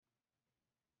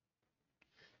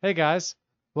Hey guys,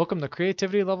 welcome to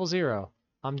Creativity Level Zero.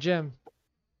 I'm Jim,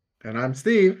 And I'm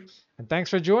Steve. and thanks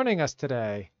for joining us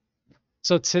today.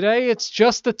 So today it's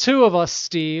just the two of us,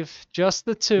 Steve. Just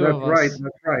the two That's of right. us.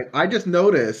 That's right. I just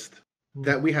noticed Hmm.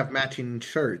 that we have matching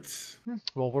shirts.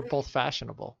 Well, we're both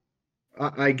fashionable.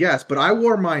 I guess, but I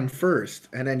wore mine first,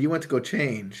 and then you went to go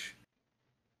change.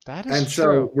 That is And so,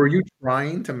 true. were you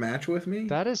trying to match with me?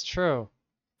 That is true.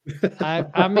 Did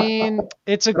I mean,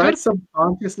 it's a I good.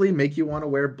 subconsciously make you want to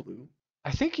wear blue?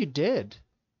 I think you did.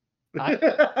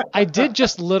 I I did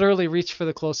just literally reach for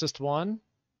the closest one,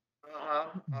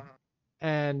 Uh-huh,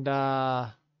 and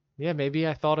yeah, maybe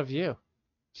I thought of you.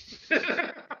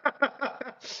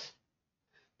 uh-huh.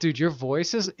 Dude, your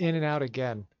voice is in and out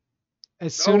again.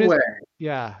 As No soon as way.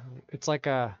 yeah, it's like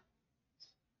a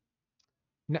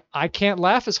I can't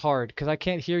laugh as hard because I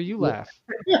can't hear you laugh.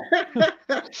 I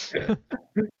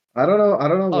don't know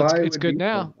Oh, it's why it it's would good be so.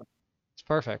 now. It's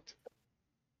perfect.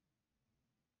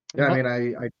 Yeah, I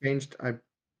But mean, I'm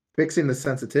fixing the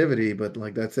sensitivity, but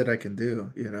like that's it I can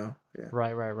do, Yeah.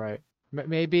 right.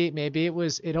 Maybe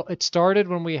it started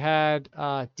when we had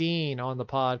Dean on the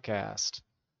podcast. Right.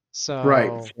 So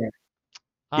Right. He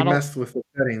I don't messed with the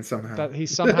settings somehow. that he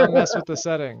somehow messed with the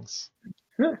settings.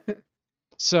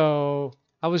 So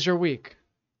how was your week?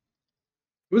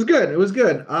 It was good. It was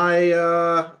good.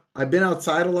 I've been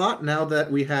outside a lot now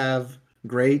that we have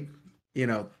great, you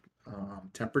know,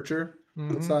 temperature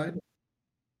Mm-hmm. outside.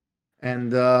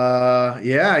 And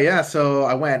yeah. So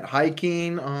I went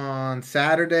hiking on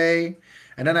Saturday,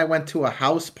 and then I went to a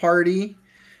house party.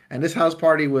 And this house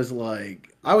party was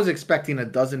like I was expecting a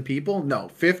dozen people. No,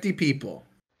 50 people.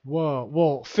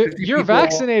 Whoa. 50 You're people.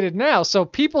 vaccinated now, so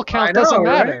people I count doesn't know,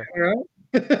 right? matter.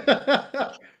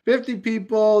 Right? 50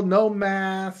 people, no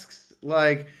masks.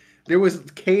 Like there was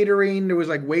catering, there was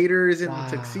like waiters in Wow.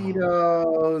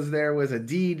 tuxedos, there was a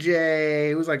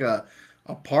DJ. It was like a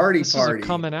party This is a party.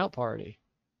 coming out party.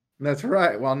 That's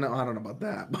right. Well, no, I don't know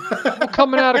about Well, that.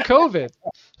 coming out of COVID.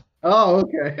 Oh,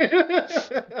 okay.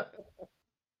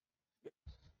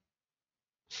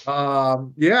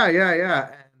 Yeah.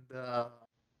 And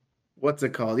what's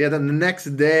it called? Yeah, then the next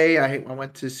day I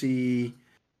went to see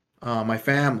my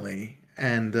family,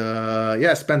 and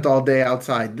yeah, spent all day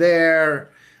outside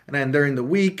there. And then during the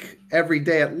week, every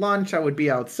day at lunch, I would be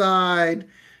outside,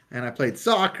 and I played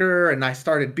soccer, and I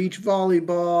started beach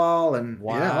volleyball, and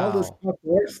yeah, all this Wow.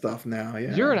 outdoor stuff now.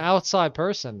 You're an Yeah, outside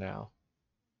person now.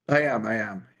 I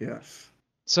am. Yes.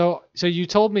 So you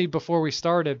told me before we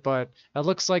started, but it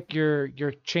looks like you're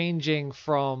changing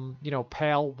from,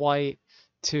 pale white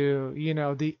to,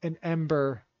 the an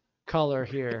ember color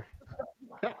here.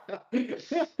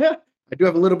 I do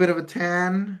have a little bit of a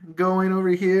tan going over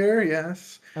here.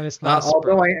 Yes. And it's not a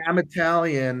Although spring. I am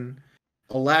Italian,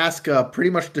 Alaska pretty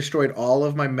much destroyed all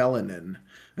of my melanin.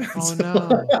 Oh So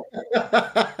no.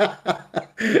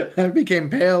 I became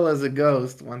pale as a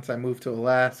ghost once I moved to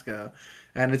Alaska.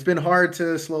 And it's been hard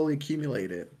to slowly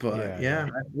accumulate it. But Yeah. yeah,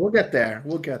 we'll get there.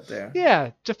 We'll get there.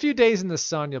 Yeah, just a few days in the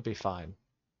sun, you'll be fine.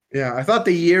 Yeah, I thought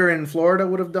the year in Florida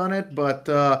would have done it, but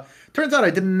turns out I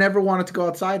didn't never wanted to go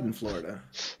outside in Florida.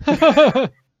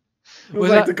 It was Was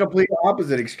like that the complete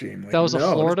opposite extreme. that Like, was a no,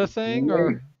 this Florida is thing great.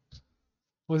 or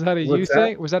was that a you What's that?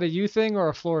 thing? Was that a you thing or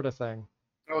a Florida thing?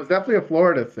 Oh, it's definitely a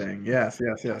Florida thing. Yes.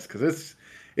 Because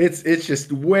it's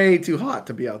just way too hot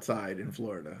to be outside in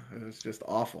Florida. It's just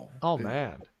awful. Oh Yeah.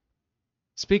 man.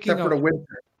 Speaking Except for of, the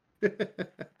winter.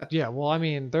 yeah, well, I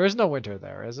mean, there is no winter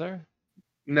there, is there?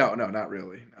 No, not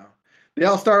really. No. They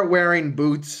all start wearing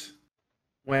boots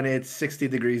when it's 60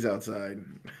 degrees outside.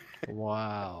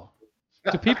 Wow.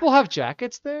 Do people have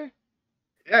jackets there?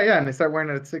 Yeah, and they start wearing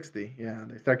it at 60. Yeah,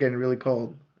 they start getting really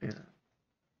cold. Yeah. They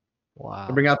Wow.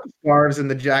 bring out the scarves and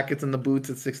the jackets and the boots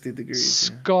at 60 degrees.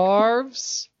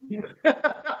 Scarves? Yeah.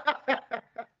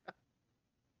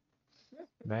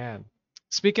 Man.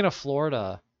 Speaking of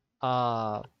Florida,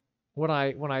 uh, when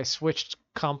I switched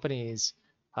companies,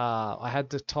 I had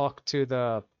to talk to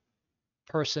the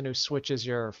person who switches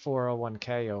your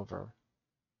 401k over.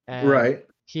 And Right.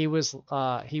 he was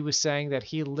saying that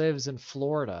he lives in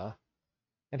Florida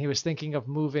and he was thinking of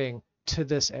moving to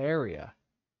this area.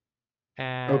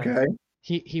 And Okay.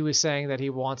 he was saying that he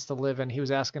wants to live and he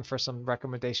was asking for some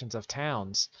recommendations of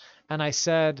towns. And I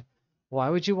said, "Why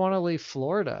would you want to leave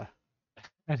Florida?"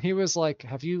 And he was like,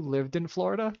 "Have you lived in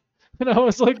Florida?" And I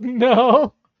was like,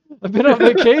 "No. I've been on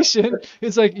vacation."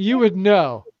 It's like you would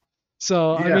know.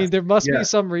 So, I mean, Yes. there must be Yes.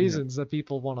 some Yes. reasons that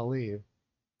people want to leave.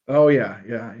 Oh yeah.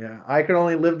 I could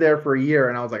only live there for a year,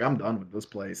 and I was like, I'm done with this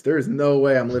place. There is no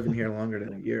way I'm living here longer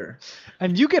than a year.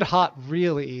 And you get hot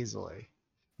really easily.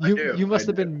 I You do. you I must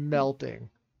have do. been melting.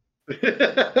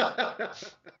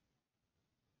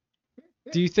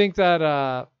 Do you think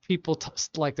that people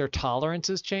like their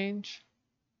tolerances change?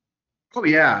 Oh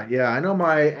yeah, yeah. I know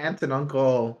my aunt and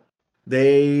uncle,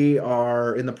 they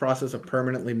are in the process of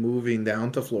permanently moving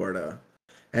down to Florida.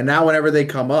 And now whenever they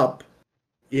come up,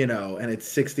 and it's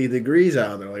 60 degrees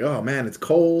out, they're like, "Oh man, it's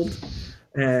cold."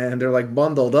 And they're like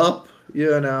bundled up.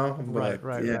 Right, But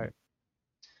right, yeah, right.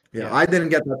 yeah, Yeah. I didn't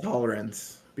get that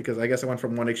tolerance because I guess I went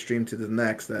from one extreme to the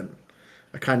next that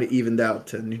I kind of evened out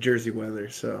to New Jersey weather,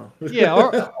 so Yeah,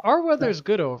 our weather's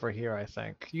good over here, I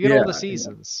think. You get all the yeah, yeah,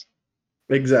 seasons.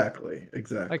 exactly, Like,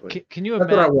 exactly. can you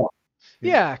That's what I imagine? want.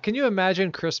 Yeah. Yeah, can you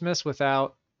imagine Christmas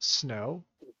without snow?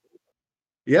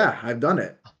 Yeah, I've done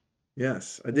it.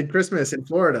 Yes, I did Christmas in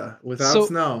Florida without So,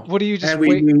 snow, what do you and just we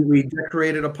wait? we, we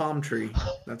decorated a palm tree.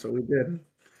 That's what we did.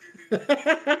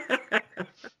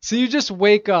 So you just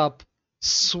wake up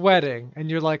sweating and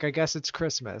you're like, I guess it's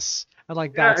Christmas. And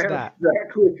like that's Yeah, that.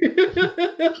 exactly.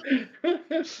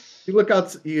 You look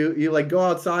out, you like go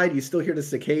outside, you still hear the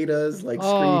cicadas like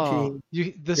Oh, screeching.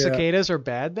 the Yeah, cicadas are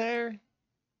bad there?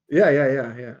 yeah, yeah,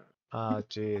 yeah, yeah. Oh,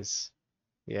 jeez.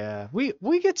 Yeah. We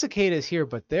get cicadas here,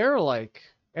 but they're like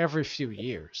every few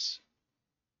years.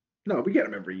 No, we get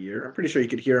them every year. I'm pretty sure you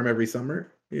could hear them every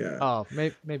summer. Yeah, Oh,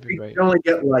 maybe we right. only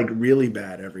get like really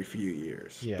bad every few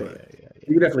years, Yeah, but yeah, yeah, you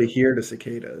can yeah. definitely hear the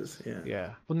cicadas. Yeah.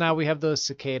 Yeah. Well, now we have those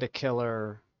cicada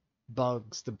killer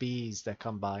bugs, the bees that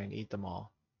come by and eat them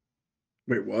all.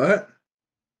 Wait, what?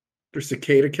 There's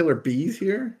cicada killer bees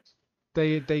here?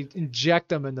 They inject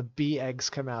them and the bee eggs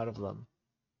come out of them.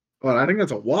 Oh, I think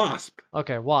that's a wasp.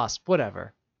 Okay, wasp,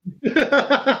 whatever.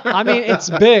 I mean, it's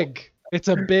Yeah, big. It's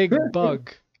a big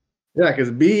bug.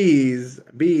 because bees,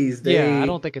 Yeah, I they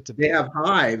don't think it's a they bee. have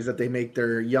hives that they make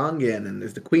their young in, and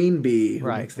there's the queen bee who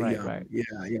Right, makes the right, young. right.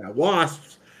 Yeah, yeah.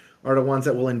 Wasps are the ones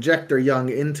that will inject their young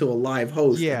into a live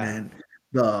host, and Yeah. then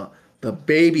the the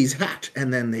babies hatch,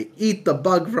 and then they eat the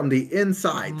bug from the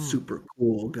inside. Mm, Super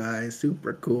cool, guys.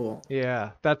 Super cool.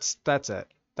 yeah, that's it.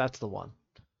 That's the one.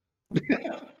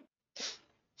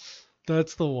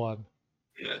 That's the one.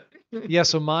 Yeah,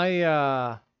 so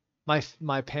my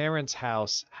parents'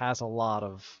 house has a lot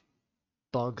of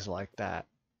bugs like that.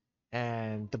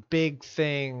 And the big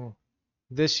thing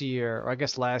this year, or I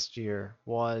guess last year,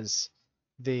 was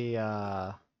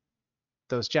the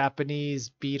those Japanese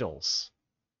beetles.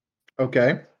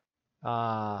 Okay.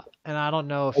 And I don't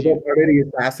know if you Are they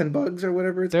the assassin bugs or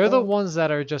whatever it's they're the called? ones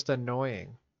that are just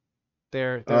annoying.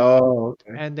 They're Oh,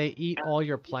 okay. and they eat all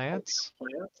your plants.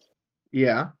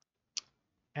 Yeah.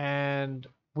 And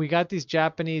we got these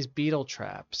Japanese beetle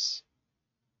traps.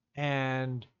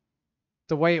 And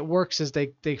the way it works is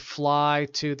they fly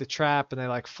to the trap and they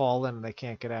like fall in and they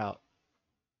can't get out.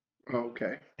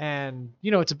 Okay. And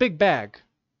it's a big bag.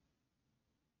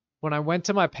 When I went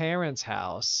to my parents'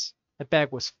 house, that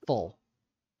bag was full.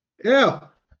 Yeah.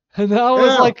 And I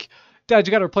was Yeah. like, Dad,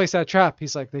 you got to replace that trap.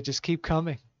 He's like, they just keep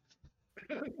coming.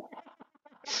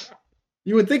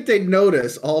 You would think they'd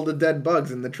notice all the dead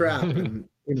bugs in the trap and,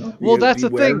 Well, that's be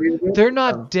the thing. wary of it. They're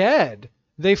not Oh, dead.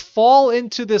 They fall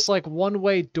into this like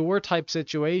one-way door type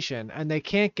situation and they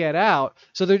can't get out.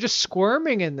 So they're just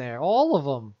squirming in there, all of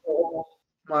them. oh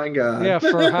my God. Yeah,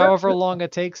 for however long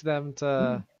it takes them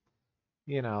to,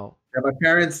 you know, Yeah,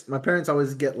 my parents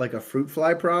always get like a fruit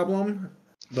fly problem,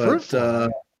 fruit but fly.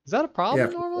 Is that a yeah,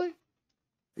 problem normally?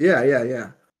 yeah, yeah,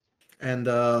 yeah. And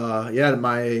yeah,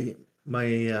 my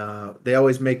they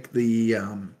always make the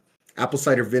apple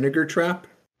cider vinegar trap.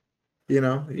 You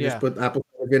just Yeah. put apple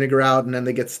cider vinegar out, and then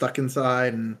they get stuck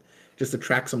inside, and just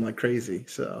attracts them like crazy.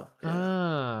 So yeah,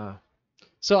 Ah.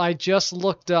 So I just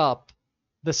looked up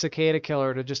the cicada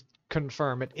killer to just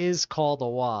confirm it is called a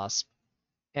wasp.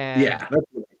 And yeah, that's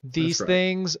right. That's these right.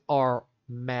 things are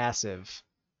massive.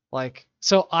 Like,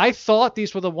 so I thought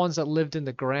these were the ones that lived in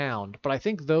the ground, but I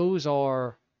think those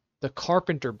are the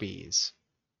carpenter bees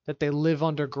that they live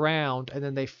underground and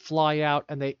then they fly out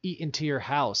and they eat into your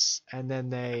house and then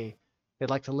they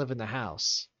like to live in the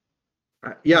house.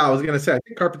 Yeah, I was gonna say I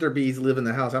think carpenter bees live in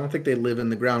the house. I don't think they live in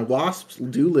the ground. Wasps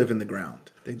do live in the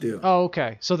ground. They do. Oh,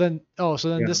 okay. So then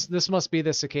Yeah. this must be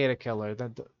the cicada killer.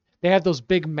 Then they have those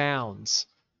big mounds.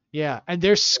 Yeah, and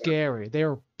they're scary.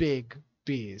 They're big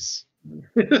bees.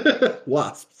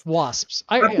 Wasps. Wasps.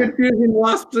 I'm Yeah. confusing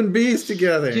wasps and bees You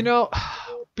together. know,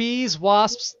 bees,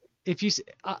 wasps. If you,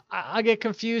 I get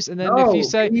confused, and then if you No,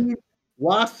 say,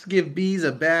 wasps give bees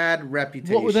a bad well, then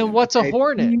reputation. what's a Okay,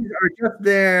 hornet? bees are just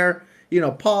there,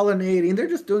 pollinating. They're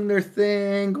just doing their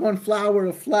thing, going flower to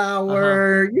Uh huh.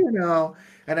 flower.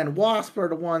 And then wasps are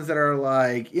the ones that are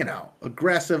like,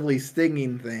 aggressively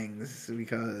stinging things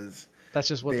because That's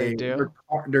just what they they do. they're,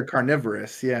 they're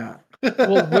carnivorous. Yeah.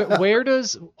 Well, where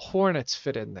does hornets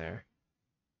fit in there?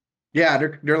 Yeah,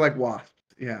 they're like wasps.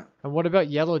 Yeah, And what about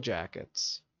yellow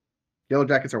jackets? yellow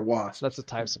jackets are That's wasps. the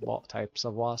types of That's the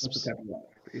wasps. type of wasp.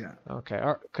 Yeah. Okay,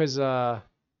 because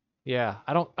yeah,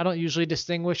 I don't usually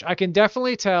distinguish. I can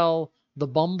definitely tell the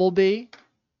bumblebee,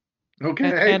 and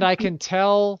Okay. I can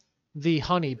tell the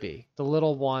honeybee, the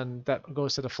little one that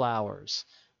goes to the flowers.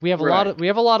 Right. We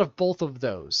have a lot of both of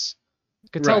those.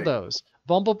 Could tell Right. those.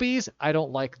 Bumblebees, I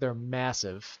don't like. They're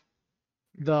massive.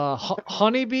 The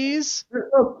honeybees, They're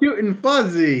so cute and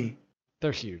fuzzy.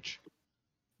 they're huge.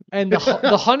 And the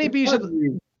honeybees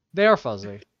Fuzzy. they are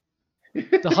fuzzy.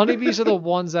 The honeybees are the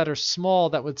ones that are small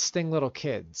that would sting little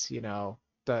kids,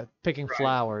 the picking Right.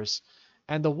 flowers.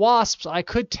 And the wasps, I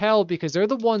could tell because they're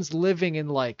the ones living in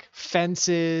like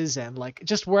fences and like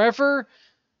just wherever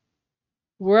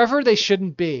they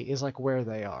shouldn't be is like where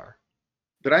they are.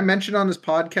 Did I mention on this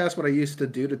podcast what I used to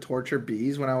do to torture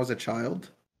bees when I was a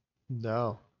child?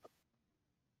 No.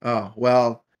 Oh,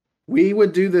 well, we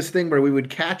would do this thing where we would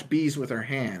catch bees with our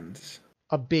hands.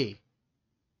 A bee.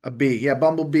 A bee, yeah,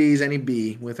 bumblebees, any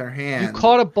bee with our You hand.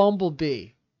 caught a bumblebee.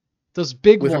 Those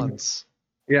big With our, ones.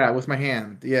 yeah, with my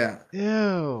hand, yeah. Ew.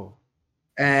 Do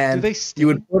And they you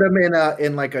would sting? put them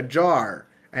in like a jar,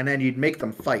 and then you'd make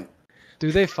them fight.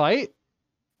 Do they fight?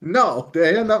 No,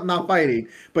 they end up not fighting,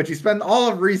 but you spend all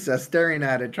of recess staring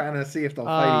at it, trying to see if they'll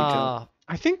fight each other.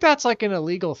 I think that's like an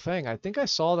illegal thing. I think I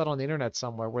saw that on the internet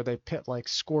somewhere where they pit like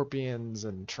scorpions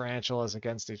and tarantulas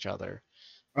against each other.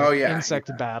 Oh Like yeah,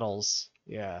 insect battles.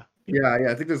 Yeah. yeah.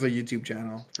 I think there's a YouTube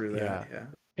channel for Yeah. that. Yeah.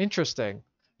 Interesting.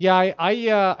 Yeah,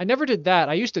 I never did that.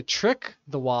 I used to trick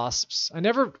the wasps. I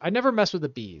never messed with the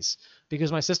bees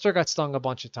because my sister got stung a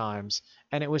bunch of times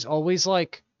and it was always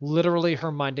like literally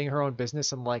her minding her own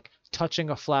business and like touching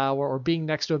a flower or being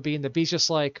next to a bee and the bee's just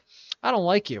like, I don't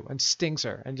like you and stings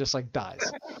her and just like dies.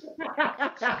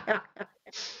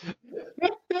 You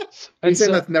And saying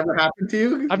so that's never happened to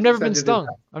you? I've You never said been it did. stung.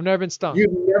 I've never been stung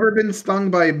You've never been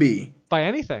stung by a bee, by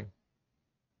anything.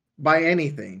 by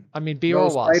anything. I mean, bee No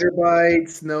or wasp. spider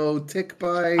bites, no tick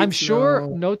bites. I'm sure No.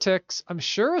 no ticks. I'm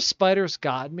sure a spider's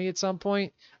gotten me at some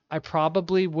point. I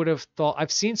probably would have thought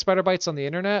I've seen spider bites on the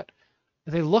internet.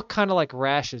 They look kind of like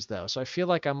rashes though, so I feel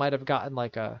like I might have gotten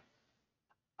like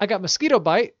I got mosquito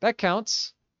bite. That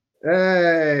counts.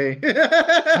 Hey.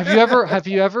 Have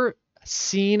you ever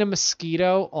seen a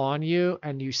mosquito on you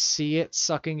and you see it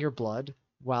sucking your blood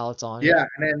while it's on you? Yeah,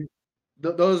 and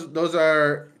then those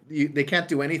are they can't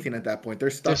do anything at that point. They're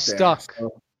They're stuck there. stuck. So,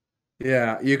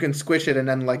 yeah, you can squish it and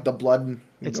then like the blood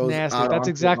It's goes nasty. out That's onto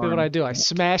your exactly what I arm. do. I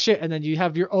smash it and then you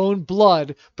have your own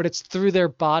blood, but it's through their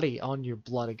body on your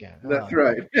blood again. That's Ugh.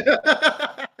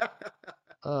 right.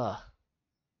 Ugh.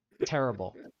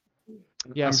 Terrible.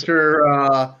 I'm Yes.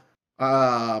 sure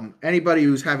anybody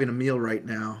who's having a meal right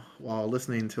now while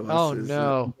listening to us Oh is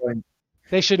no. enjoying.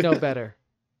 They should know better.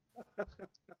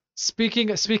 Speaking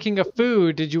of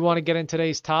food, did you want to get in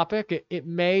today's topic? It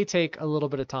may take a little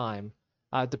bit of time,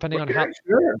 depending on Okay,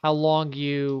 sure. how long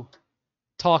you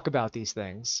talk about these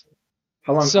things.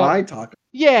 How long So- I talk?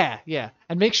 Yeah, yeah.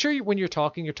 And make sure when you're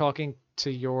talking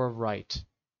to your right.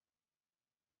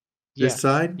 Yeah, This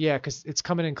side? yeah, because it's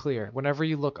coming in clear. Whenever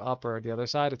you look up or the other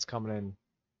side, it's coming in.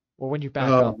 Or when you back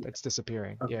Oh. up, it's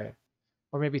disappearing. Okay. Yeah.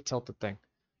 Or maybe tilt the thing.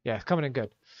 Yeah, it's coming in good.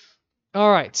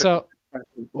 All right, so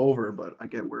Over, but I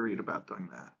get worried about doing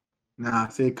that. Nah,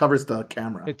 see, it covers the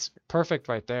camera. it's perfect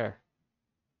right there.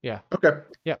 Okay.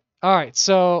 Yep. All right.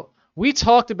 So we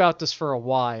talked about this for a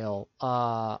while.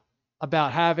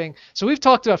 About having. So we've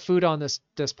talked about food on this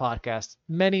podcast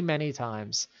many, many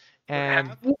times, and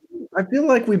I feel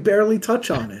like we barely touch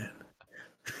on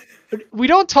it. we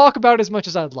don't talk about it as much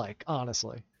as I'd like,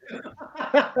 honestly.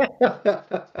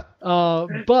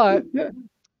 But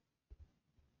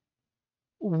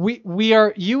we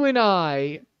are, you and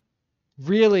I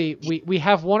really, we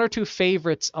have one or two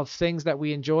favorites of things that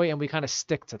we enjoy and we kind of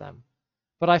stick to them.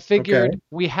 But I figured Okay.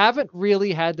 we haven't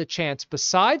really had the chance,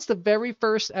 besides the very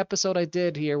first episode I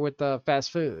did here with the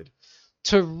fast food,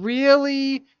 to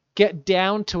really get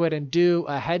down to it and do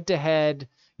a head-to-head,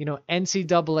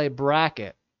 NCAA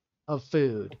bracket of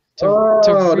food. To This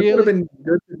would have really, been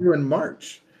good to do in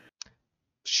March.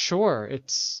 sure,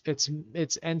 it's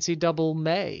NCAA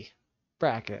May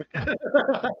bracket.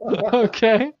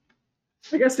 Okay.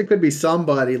 I guess there could be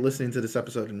somebody listening to this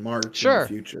episode in March in Sure. the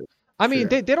future. I mean,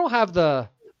 Sure. they don't have the.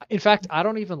 In fact, I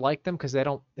don't even like them because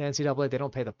the NCAA, they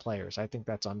don't pay the players. I think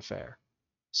that's unfair.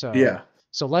 So Yeah.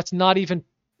 So let's not even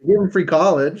Give them free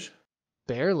college.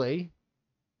 barely.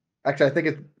 Actually,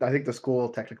 I think the school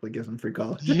technically gives them free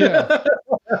college. Yeah.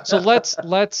 So let's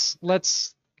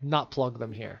not plug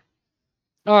them here.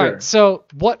 All right. Sure. So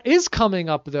what is coming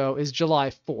up though is July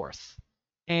 4th.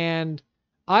 And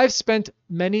I've spent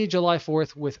many July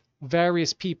 4th with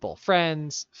various people,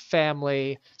 friends,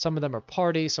 family. Some of them are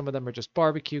parties, some of them are just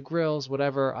barbecue grills,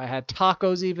 whatever. I had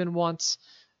tacos even once.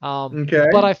 But Okay.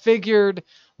 I figured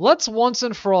let's once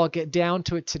and for all get down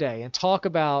to it today and talk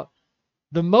about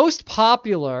the most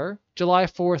popular July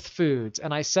 4th foods.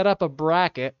 And I set up a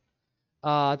bracket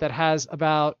that has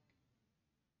about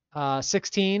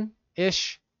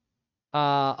 16-ish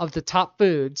of the top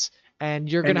foods, and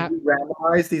you're And gonna. you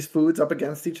randomize these foods up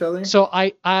against each other? So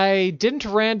I didn't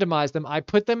randomize them. I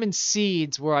put them in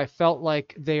seeds where I felt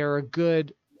like they are a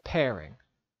good pairing.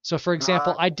 So for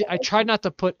example, Uh, I tried not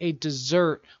to put a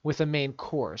dessert with a main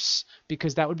course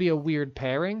because that would be a weird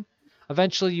pairing.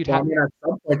 Eventually you'd well, I have. mean, at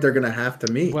some point they're gonna have to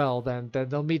meet. Well, then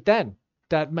they'll meet then.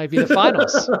 That might be the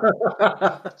finals.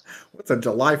 What's a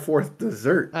July 4th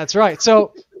dessert? That's right.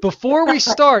 So before we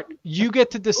start, you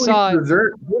get to Who eats decide.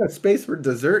 dessert? Yeah, space for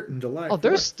dessert in July Oh, 4th.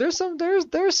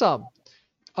 there's some.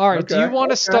 All right. Do Okay, you want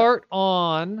to okay. start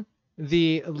on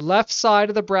the left side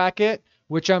of the bracket,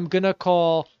 which I'm gonna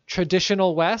call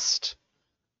traditional West,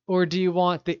 or do you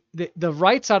want the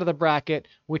right side of the bracket,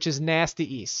 which is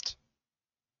nasty East?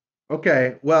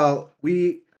 Okay. Well,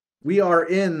 we are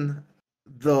in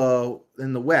the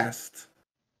West,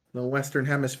 the Western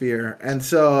Hemisphere, and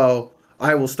so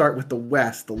I will start with the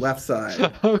West, the left side.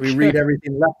 We Okay. read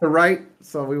everything left to right,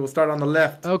 so we will start on the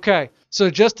left. Okay. So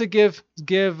just to give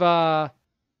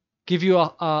you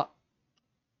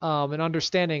an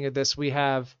understanding of this, we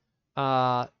have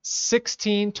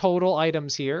 16 total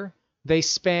items here. They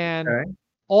span Okay.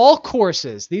 all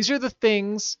courses. These are the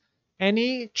things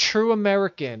any true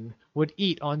American would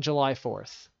eat on July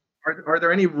 4th. Are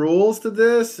there any rules to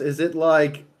this? Is it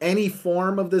like any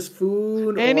form of this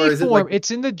food, or Any is it like form,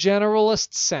 it's in the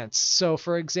generalist sense. So,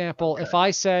 for example, if okay,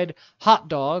 I said hot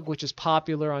dog, which is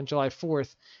popular on July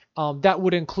 4th, that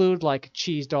would include like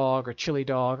cheese dog or chili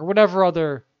dog or whatever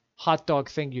other hot dog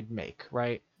thing you'd make,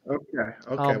 right? okay,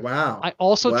 okay? Um, Wow, I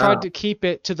also tried wow. to keep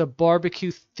it to the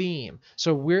barbecue theme.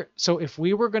 So if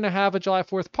we were going to have a July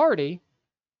 4th party,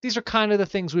 these are kind of the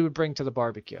things we would bring to the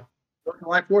barbecue.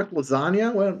 July 4th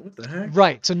lasagna? What the heck?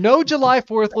 Right. So no July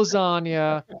 4th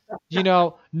lasagna,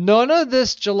 none of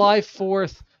this July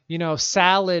 4th,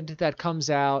 salad that comes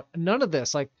out. None of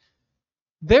this. Like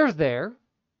they're there,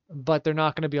 but they're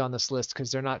not going to be on this list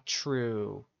because they're not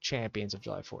true champions of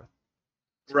July 4th.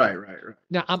 Right, right, right.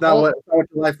 Now It's not what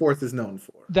July 4th is known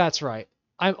for. that's right.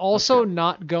 I'm Okay. also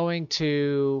not going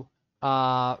to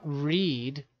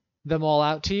read them all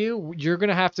out to you. You're going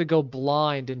to have to go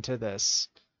blind into this.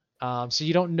 So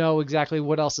you don't know exactly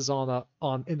what else is on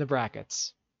in the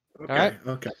brackets. All right. Okay,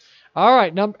 okay. All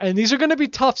right. And these are going to be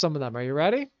tough. Some of them. Are you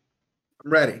ready?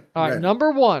 I'm ready. All I'm right. ready.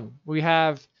 Number one, we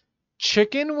have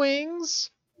chicken wings.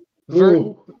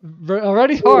 Ooh,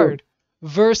 Already ooh. hard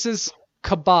versus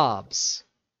kebabs.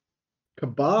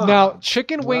 Now, Kebabs.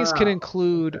 chicken wings can Wow.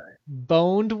 include Okay.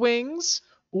 boned wings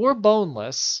or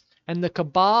boneless, and the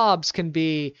kebabs can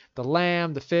be the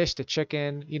lamb, the fish, the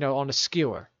chicken, on a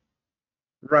skewer.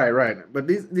 Right, right. But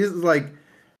these is like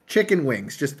chicken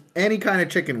wings, just any kind of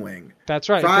chicken wing. That's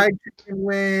right. Fried chicken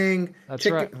wing, That's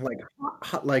right. chicken like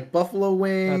hot, like buffalo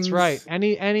That's right.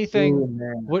 wings. Anything Oh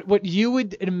man. what you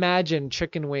would imagine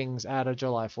chicken wings at a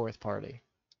July 4th party.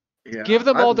 Yeah, Give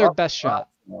them I all their love best kebabs. shot.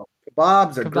 Though.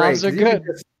 Kebabs are great Kebabs are 'cause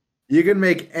good. you can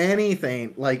make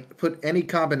anything, like put any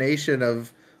combination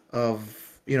of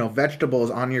vegetables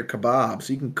on your kebab,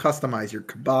 so you can customize your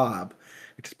kebab,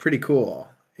 which is pretty cool.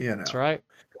 You That's know. right.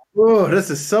 Oh, this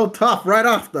is so tough right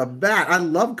off the bat. I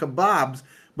love kebabs,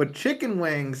 but chicken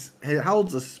wings it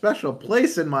holds a special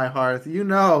place in my heart.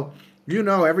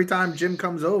 Every time Jim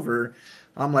comes over,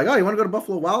 I'm like, "Oh, you want to go to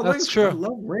Buffalo Wild That's Wings? Because I true.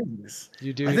 love wings."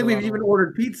 You do I eat a think we've lot of even wings.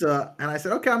 ordered pizza, and I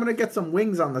said, "Okay, I'm gonna get some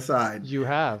wings on the side." You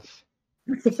have.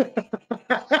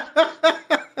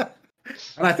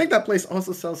 And I think that place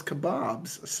also sells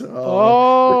kebabs.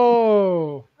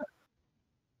 Oh.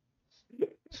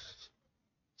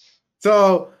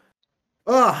 So,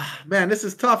 oh man, this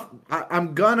is tough. I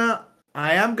am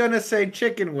gonna say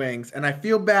chicken wings, and I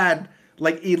feel bad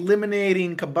like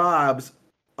eliminating kebabs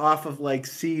off of like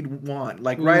seed one,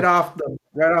 like Ooh. right off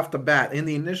the bat in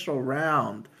the initial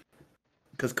round,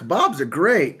 because kebabs are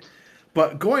great,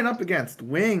 but going up against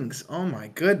wings, oh my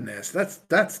goodness,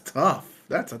 that's tough.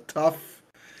 That's a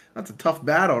tough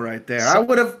battle right there. So,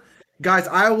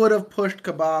 I would have pushed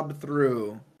kebab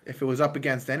through if it was up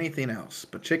against anything else,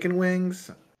 but chicken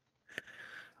wings.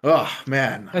 Oh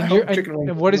man, I and you're hope chicken wings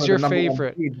and is what is one of your the number one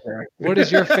favorite? seeds there. What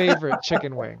is your favorite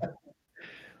chicken wing?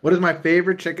 What is my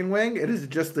favorite chicken wing? It is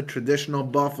just the traditional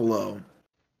buffalo,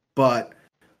 but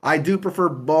I do prefer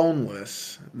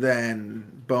boneless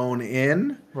than bone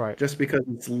in, Right. just because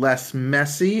it's less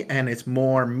messy and it's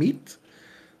more meat.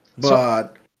 So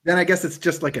But then I guess it's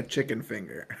just like a chicken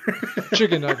finger.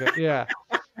 chicken nugget, yeah.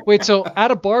 Wait, so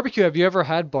at a barbecue, have you ever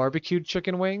had barbecued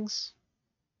chicken wings?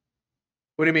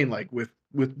 What do you mean, like with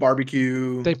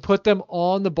barbecue? They put them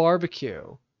on the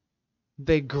barbecue.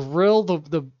 They grill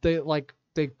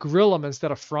they grill them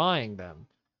instead of frying them.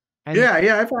 And Yeah,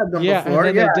 yeah, I've had them yeah, and before.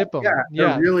 then Yeah, they dip them. yeah, they're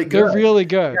Yeah, really they're good. really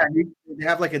good. Yeah, they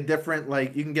have like a different,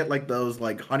 like you can get like those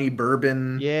like honey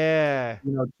bourbon, Yeah.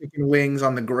 chicken wings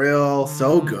on the grill.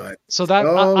 So Mhm. good, So that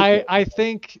so good. I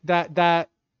think that does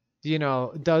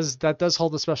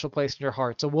hold a special place in your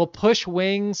heart. So we'll push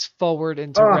wings forward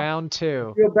into Oh, round I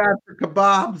two. feel bad for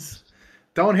kebabs.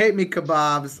 Don't hate me,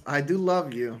 kebabs. I do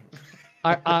love you.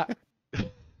 I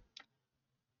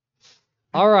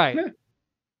all right.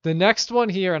 The next one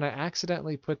here, and I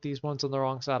accidentally put these ones on the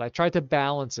wrong side. I tried to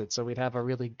balance it so we'd have a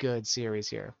really good series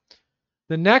here.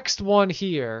 The next one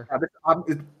here,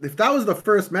 If that was the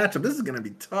first matchup, this is gonna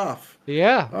be tough.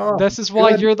 yeah, Oh, this is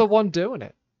why good. you're the one doing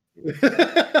it.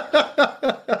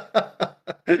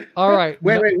 All right.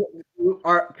 Wait.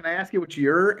 Can I ask you what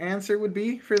your answer would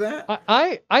be for that?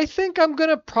 I think I'm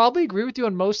gonna probably agree with you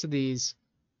on most of these.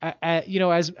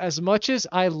 As much as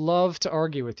I love to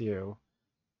argue with you,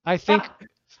 I think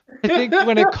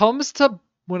when it comes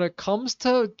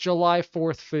to July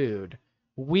 4th food,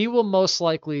 we will most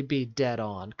likely be dead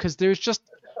on because there's just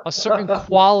a certain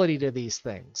quality to these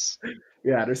things.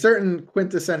 Yeah, there's certain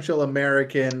quintessential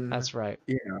American, That's right.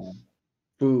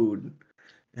 food,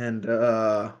 and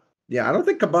yeah, I don't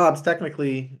think kebabs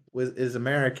technically is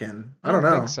American. I I don't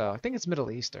don't think know. so. I think it's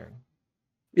Middle Eastern.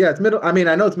 Yeah, it's middle. I mean,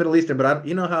 I know it's Middle Eastern, but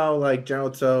you know how like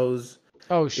General Tso's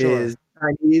Oh, is sure.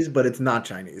 Chinese, but it's not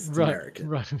Chinese. It's Right, American.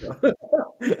 right. So,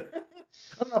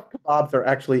 I don't know if kebabs are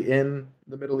actually in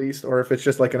the Middle East or if it's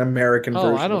just like an American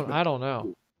Oh, version of I Middle don't know.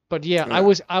 East. But yeah,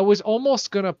 Yeah. I was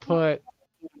almost gonna put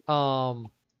um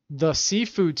the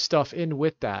seafood stuff in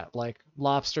with that, like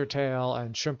lobster tail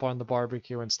and shrimp on the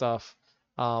barbecue and stuff.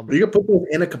 But you can put those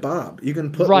in a kebab. You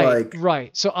can put Right, like,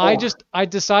 right. So oh, I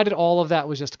decided all of that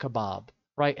was just kebab,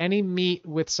 right? Any meat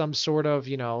with some sort of,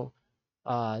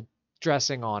 uh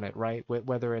dressing on it, right?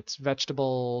 Whether it's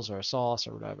vegetables or sauce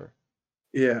or whatever.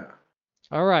 yeah.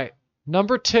 All right.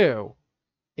 Number two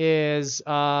is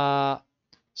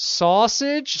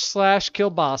sausage slash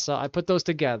kielbasa. I put those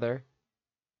together.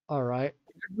 All right.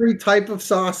 Every type of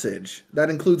sausage that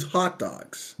includes hot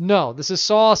dogs. No, this is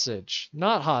sausage,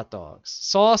 not hot dogs.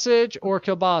 Sausage or Hot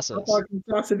kielbasas. dogs and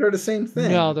sausage are the same No,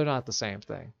 thing. they're not the same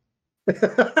thing.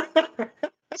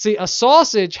 See, a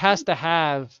sausage has to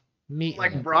have meat in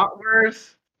Like it.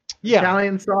 bratwurst, Yeah,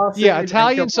 Italian sausage, yeah, and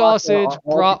Italian kielbasa sausage,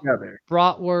 all together.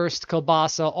 bratwurst,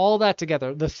 kielbasa, all that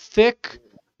together. The thick,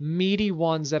 meaty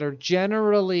ones that are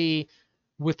generally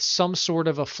with some sort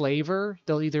of a flavor.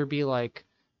 They'll either be like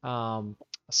a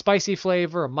spicy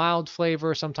flavor, a mild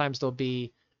flavor. Sometimes they'll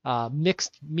be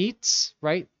mixed meats,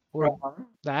 right? Or Uh-huh.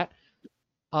 that.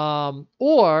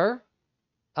 Or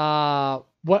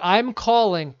what I'm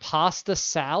calling pasta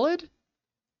salad,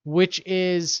 which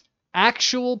is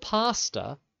actual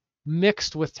pasta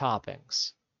mixed with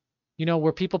toppings.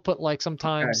 Where people put like Okay.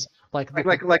 sometimes like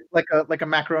Like a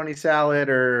macaroni salad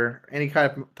or any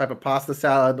kind of type of pasta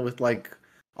salad with like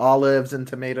olives and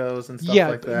tomatoes and stuff yeah,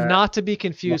 like that. not to be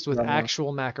confused with Mozzarella.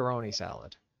 actual macaroni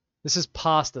salad. This is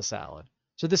pasta salad.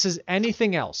 So this is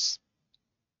anything else.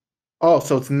 Oh,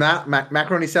 so it's not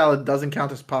macaroni salad doesn't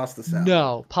count as pasta salad.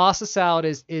 No, pasta salad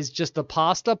is just the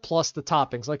pasta plus the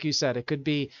toppings. Like you said, it could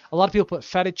be a lot of people put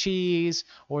feta cheese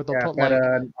or they'll Yeah, put like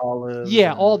feta and olives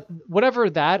yeah, and all whatever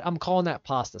that I'm calling that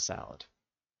pasta salad.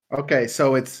 okay,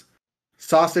 so it's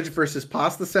sausage versus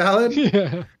pasta salad.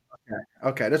 Yeah.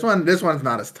 Okay, this one's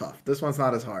not as tough. This one's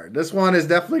not as hard. This one is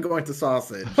definitely going to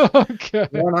sausage, Okay.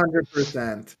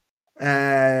 100%.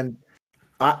 And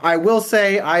I will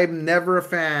say I'm never a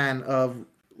fan of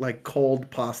like cold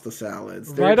pasta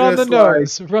salads. They're Right on the just like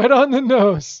nose. Right on the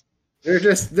nose.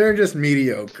 they're just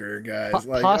mediocre, guys.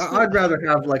 Like Pasta. I'd rather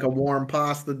have like a warm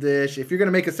pasta dish. If you're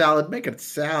gonna make a salad, make it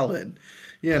salad.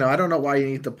 I don't know why you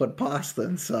need to put pasta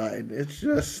inside. It's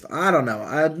just I don't know.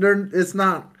 It's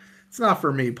not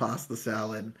for me pasta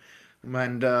salad.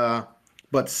 And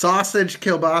but sausage,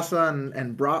 kielbasa,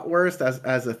 and bratwurst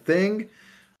as a thing,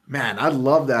 man, I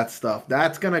love that stuff.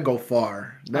 That's gonna go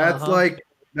far. Uh-huh.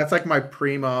 That's like my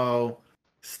primo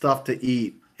stuff to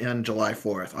eat in July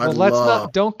 4th. I Well,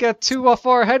 love. don't get too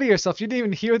far ahead of yourself. You didn't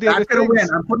even hear the other That's gonna win.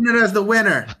 things. I'm putting it as the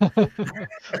winner.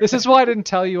 This is why I didn't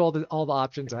tell you all the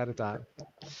options ahead of time.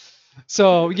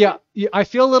 So yeah, I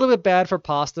feel a little bit bad for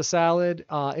pasta salad.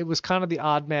 It was kind of the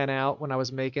odd man out when I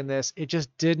was making this. It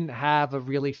just didn't have a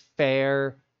really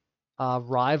fair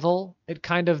rival. It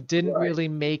kind of didn't Right. really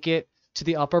make it to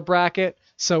the upper bracket,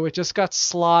 so it just got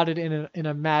slotted in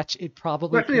a match. It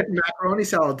probably Especially if could. macaroni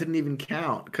salad didn't even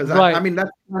count, because I Right. mean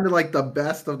that's kind of like the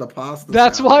best of the pasta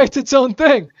That's why salad. it's its own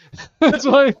thing. That's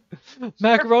why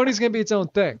macaroni's gonna be its own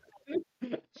thing.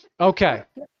 Okay.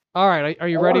 All right. Are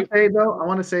you ready? I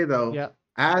want to say though, Yeah.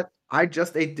 at I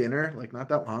just ate dinner like not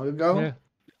that long ago, Yeah.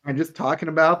 and just talking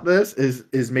about this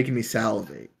is making me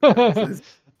salivate, guys.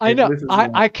 I know. This is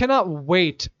I cannot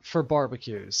wait for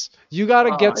barbecues. You got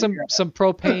to oh, get some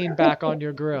propane back on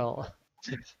your grill.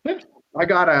 yeah. I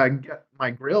gotta get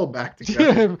my grill back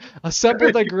together.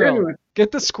 Assemble the grill.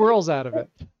 Get the squirrels out of it.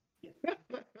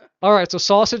 All right, so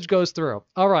sausage goes through.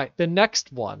 All right, the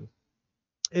next one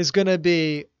is going to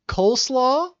be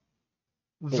coleslaw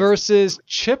versus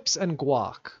chips and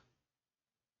guac.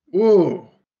 Ooh,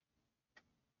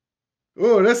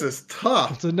 ooh, this is It's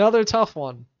tough. another tough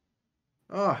one.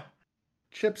 Oh,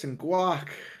 chips and guac.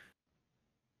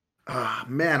 Ah,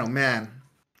 man, oh man.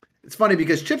 It's funny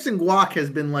because chips and guac has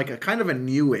been like a kind of a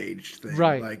new age thing.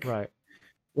 Right, Like right.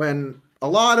 when a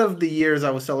lot of the years I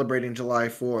was celebrating July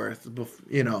 4th,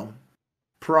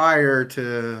 prior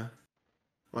to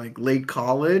like late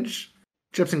college,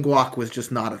 chips and guac was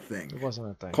just not a thing. It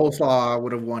wasn't a thing. Coleslaw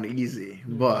would have won easy,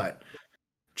 Mhm. but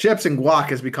chips and guac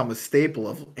has become a staple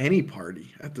of any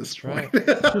party at this That's point.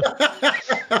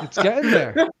 It's getting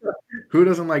there. Who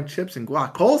doesn't like chips and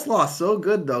guac? Coleslaw is so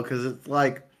good though, because it's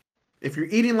like if you're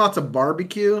eating lots of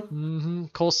barbecue,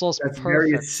 Coleslaw's that's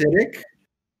very perfect. acidic.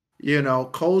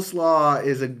 Coleslaw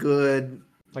is a good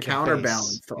Like a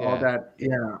counterbalance base. to all Yeah. that,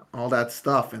 yeah, all that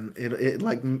stuff, and it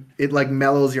like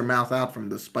mellows your mouth out from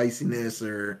the spiciness,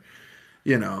 or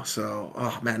So,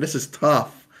 oh man, this is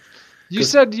tough You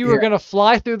because said you yeah, were going to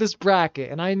fly through this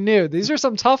bracket, and I knew. These are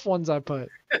some tough ones I put.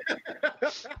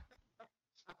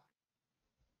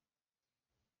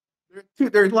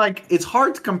 they're like it's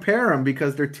hard to compare them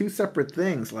because they're two separate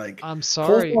things. Like I'm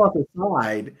sorry. coleslaw is a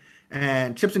side,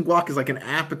 and chips and guac is like an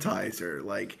appetizer.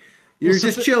 Like Well, you're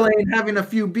just chilling, having a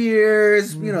few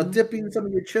beers, Mhm. dipping some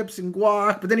of your chips in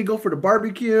guac, but then you go for the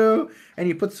barbecue and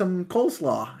you put some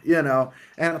coleslaw,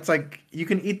 and it's like you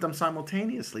can eat them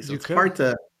simultaneously. So You it's could. hard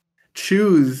to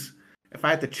choose. If I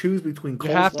had to choose between You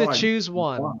have to coleslaw and choose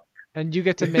guac. one, and you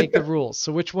get to make the rules.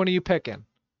 So which one are you picking?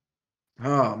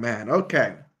 Oh man,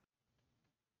 okay.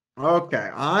 Okay,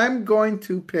 I'm going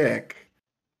to pick.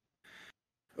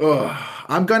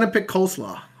 I'm gonna pick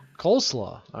coleslaw.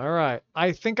 Coleslaw. All right.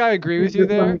 I think I I agree with think you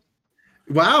this there. one.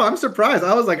 Wow, I'm surprised.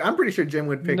 I was like, I'm pretty sure Jim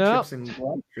would pick No, chips and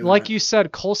guac for like that. you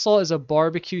said, coleslaw is a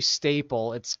barbecue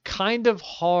staple. It's kind of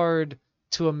hard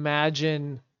to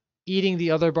imagine eating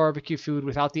the other barbecue food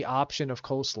without the option of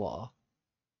coleslaw.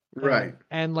 Right.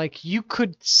 And like you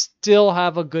could still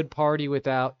have a good party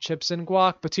without chips and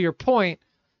guac, but to your point,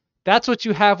 that's what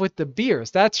you have with the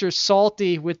beers. That's your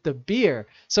salty with the beer.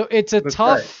 So That's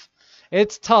right.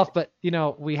 it's tough, but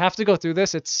we have to go through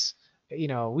this. It's we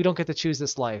don't get to choose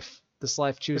this life. This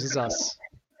life chooses us.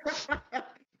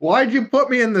 Why'd you put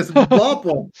me in this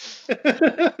bubble?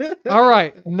 All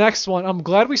right, next one. I'm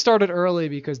glad we started early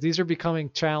because these are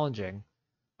becoming challenging.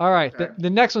 All right, Okay. the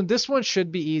next one. This one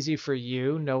should be easy for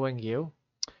you, knowing you.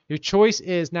 Your choice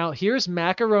is now here's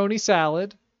macaroni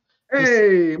salad.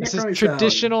 Hey, This is macaroni salad.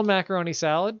 traditional macaroni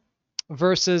salad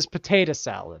versus potato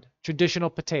salad. Traditional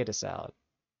potato salad.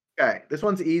 Okay, this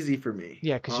one's easy for me,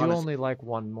 Yeah, because you honestly. only like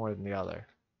one more than the other.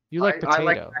 You like I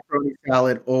like potato. macaroni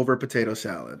salad over potato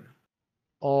salad.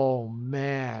 Oh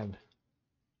man.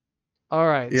 All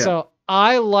right. Yeah. So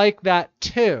I like that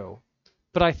too,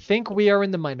 but I think we are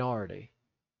in the minority.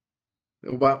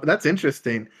 Well, that's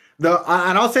interesting. And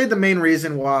I'll say the main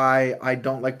reason why I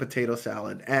don't like potato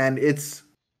salad, and it's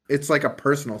like a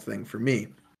personal thing for me,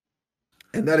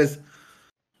 and that is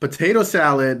potato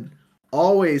salad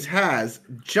always has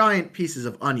giant pieces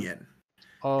of onion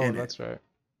Oh, in it. that's right.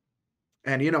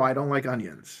 And I don't like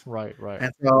onions. Right, right.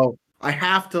 And so I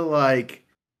have to like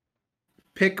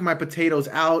pick my potatoes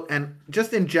out, and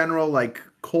just in general like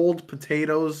cold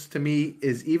potatoes to me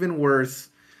is even worse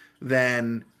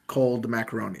than cold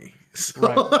macaroni.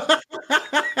 Right. So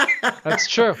That's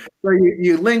true. So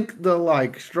you link the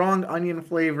like strong onion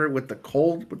flavor with the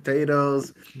cold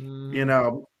potatoes,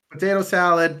 Mhm. potato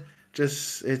salad.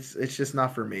 Just it's just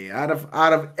not for me. Out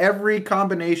of every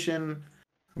combination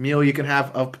meal you can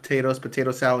have of potatoes,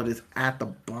 potato salad is at the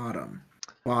bottom.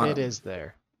 It Bottom. is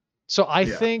there. So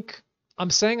Yeah. I'm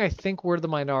saying I think we're the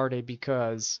minority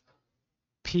because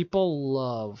people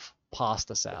love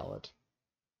pasta salad.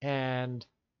 And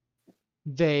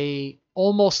they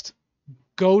almost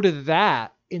go to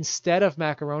that instead of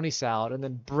macaroni salad and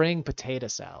then bring potato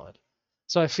salad.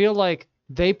 So I feel like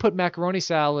they put macaroni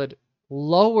salad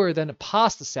lower than a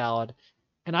pasta salad,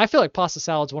 and I feel like pasta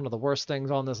salad's one of the worst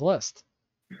things on this list.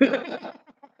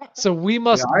 So we Yeah,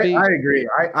 must I be, agree.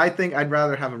 I think I'd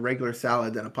rather have a regular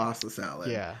salad than a pasta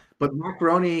salad. yeah, But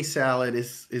macaroni salad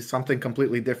is something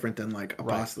completely different than like a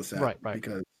right, pasta salad right, right,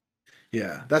 because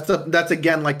yeah, that's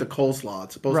again like the coleslaw.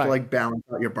 It's supposed to right. like balance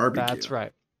out your barbecue. That's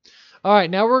right. All right,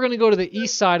 now we're going to go to the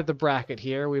east side of the bracket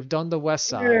here. We've done the west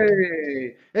side.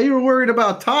 Hey, you were worried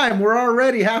about time. We're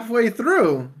already halfway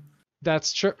through.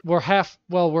 That's true. We're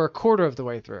a quarter of the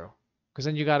way through because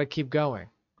then you got to keep going.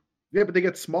 Yeah, but they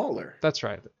get smaller. That's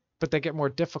right. But they get more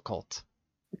difficult.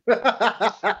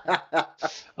 Oh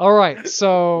All right,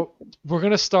 so we're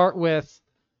going to start with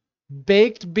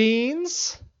baked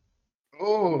beans,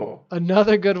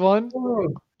 another good one,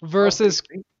 oh, versus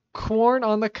corn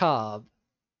on the cob.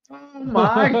 oh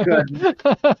my goodness.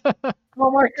 How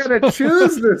am I gonna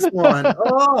choose this one?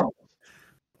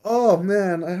 Oh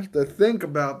man, I have to think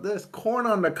about this. Corn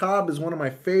on the cob is one of my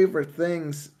favorite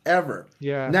things ever.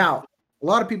 Yeah. Now, a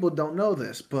lot of people don't know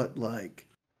this, but like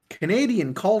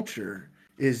Canadian culture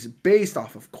is based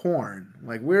off of corn.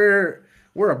 Like we're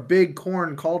a big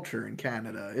corn culture in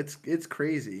Canada. It's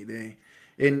crazy.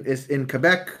 In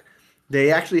Quebec,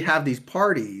 they actually have these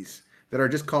parties that are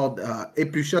just called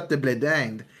épluchette de blé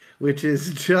d'Inde, which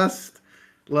is just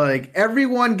like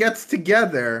everyone gets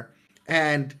together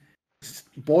and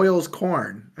boils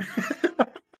corn.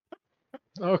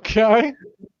 Okay.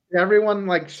 Everyone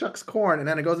like shucks corn and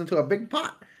then it goes into a big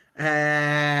pot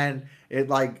and it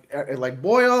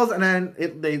boils and then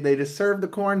they just serve the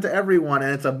corn to everyone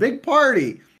and it's a big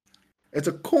party. It's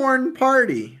a corn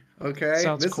party. Okay.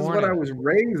 Sounds This corny. is what I was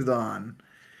raised on.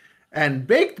 And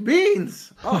baked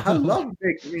beans. Oh, I love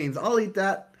baked beans. I'll eat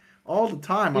that all the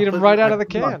time. Eat them right out of the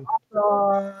can. Hot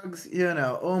dogs,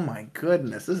 oh my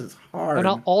goodness, this is hard. And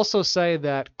I'll also say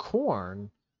that corn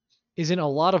is in a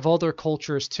lot of other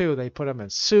cultures too. They put them in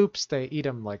soups. They eat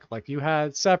them like you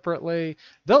had separately.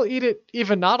 They'll eat it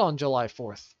even not on July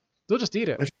 4th. They'll just eat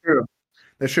it. That's true.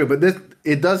 That's true. But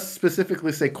it does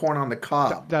specifically say corn on the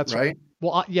cob. That's right.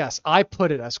 Well, yes, I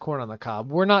put it as corn on the cob.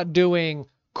 We're not doing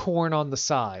corn on the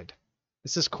side.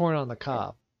 This is corn on the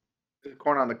cob.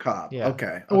 Corn on the cob. Yeah.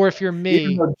 Okay. Or if you're me,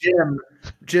 even though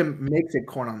Jim makes it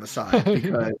corn on the side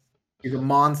because he's a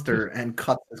monster and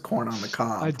cuts his corn on the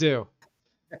cob. I do.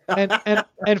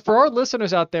 And for our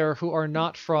listeners out there who are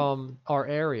not from our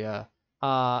area,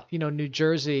 New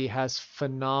Jersey has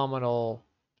phenomenal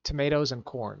tomatoes and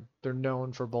corn. They're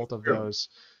known for both of those.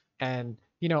 And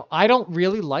I don't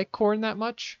really like corn that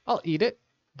much. I'll eat it,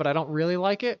 but I don't really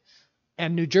like it.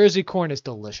 And New Jersey corn is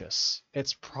delicious.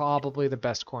 It's probably the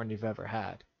best corn you've ever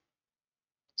had.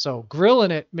 So grilling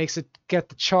it makes it get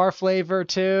the char flavor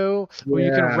too, where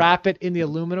you can wrap it in the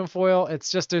aluminum foil.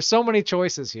 It's just, there's so many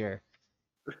choices here.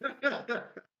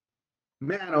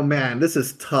 Man, oh man, this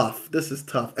is tough. This is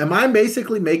tough. Am I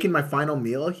basically making my final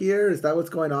meal here? Is that what's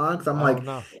going on? Because I'm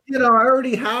no. I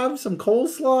already have some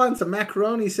coleslaw and some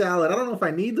macaroni salad. I don't know if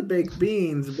I need the baked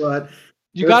beans, but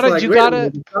you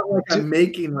gotta I'm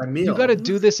making my meal. You gotta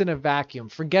do this in a vacuum.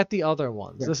 Forget the other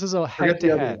ones. Yeah. This is a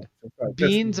head-to-head.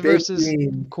 Beans versus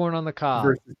corn on the cob.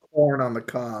 Versus corn on the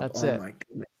cob. That's it. Oh my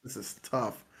goodness, this is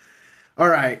tough. All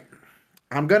right,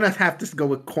 I'm gonna have to go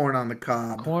with corn on the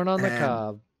cob. Corn on the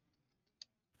cob.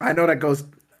 I know that goes.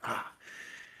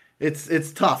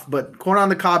 It's tough, but corn on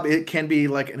the cob, it can be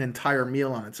like an entire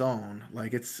meal on its own.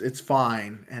 Like it's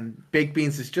fine, and baked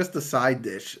beans is just a side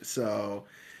dish. So.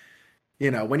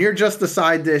 When you're just a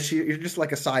side dish, you're just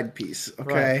like a side piece,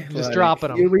 okay? Right. Just dropping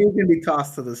them. You can be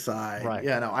tossed to the side. Right.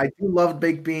 Yeah, no, I do love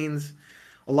baked beans.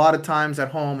 A lot of times at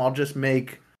home, I'll just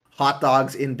make hot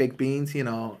dogs in baked beans.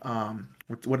 What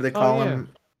do they call them?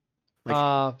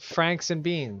 Franks and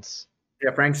beans.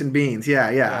 Yeah, Franks and beans.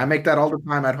 Yeah. I make that all the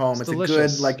time at home. It's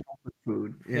delicious. A good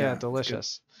food. Yeah,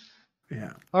 delicious.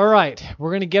 Yeah. All right,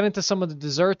 we're gonna get into some of the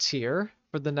desserts here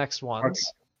for the next ones.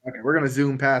 Okay, we're gonna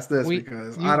zoom past this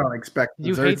because I don't expect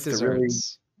desserts. You hate desserts.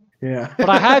 To really... Yeah. But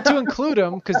I had to include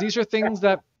them because these are things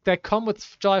that come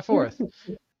with July 4th.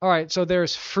 All right, so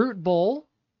there's fruit bowl.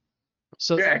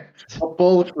 So a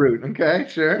bowl of fruit. Okay,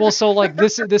 sure. Well, so like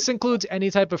this includes any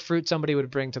type of fruit somebody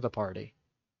would bring to the party.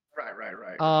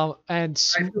 Right. And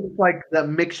it's like that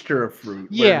mixture of fruit.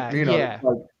 Yeah,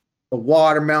 like the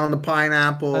watermelon, the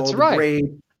pineapple, that's the right.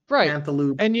 grape. Right.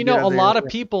 Cantaloupe. And a lot of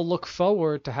people look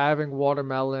forward to having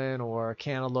watermelon or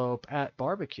cantaloupe at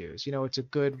barbecues. It's a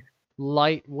good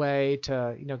light way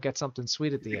to, get something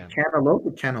sweet at the end. Cantaloupe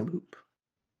or cantaloupe?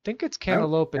 I think it's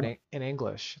cantaloupe in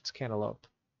English. It's cantaloupe.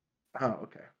 Oh,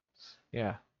 okay.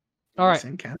 Yeah. All right. Yes,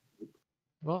 in Canada.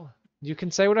 Well, you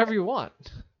can say whatever you want.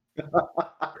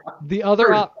 The other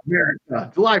First,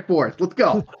 America, July 4th. Let's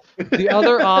go. the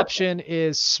other option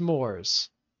is s'mores.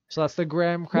 So that's the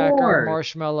graham cracker, S'mores.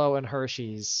 marshmallow, and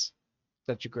Hershey's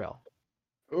that you grill.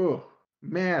 Oh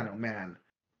man.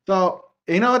 So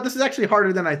you know what? This is actually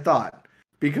harder than I thought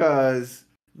because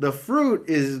the fruit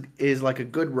is like a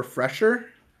good refresher.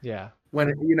 Yeah. When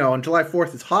on July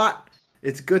 4th it's hot,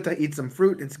 it's good to eat some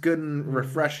fruit. It's good and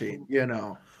refreshing,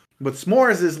 But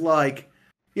s'mores is like,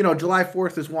 July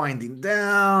 4th is winding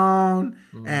down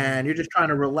and you're just trying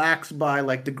to relax by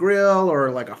like the grill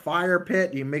or like a fire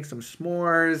pit. You make some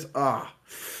s'mores.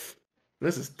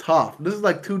 This is tough. This is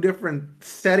like two different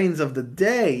settings of the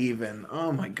day even.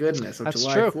 Oh my goodness. That's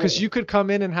July true, 4th. because you could come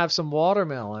in and have some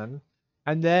watermelon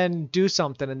and then do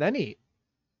something and then eat.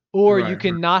 Or you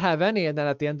can not have any and then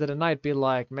at the end of the night be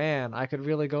like, man, I could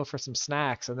really go for some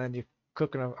snacks, and then you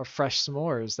cook a fresh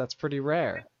s'mores. That's pretty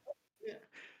rare.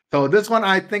 So this one,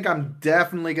 I think I'm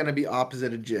definitely going to be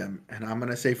opposite of Jim, and I'm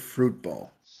going to say fruit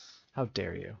bowl. How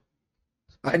dare you?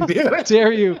 I knew it. How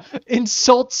dare you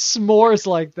insult s'mores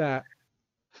like that?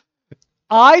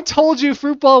 I told you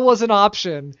fruit bowl was an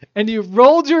option, and you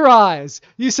rolled your eyes.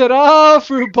 You said, "Oh,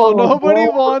 fruit bowl. Nobody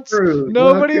wants fruit.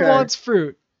 Nobody wants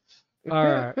fruit."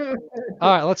 All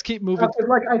right. Let's keep moving.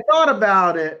 Like I thought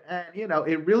about it, and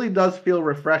it really does feel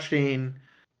refreshing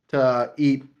to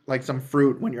eat like some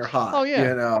fruit when you're hot. Oh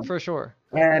yeah, for sure.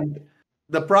 And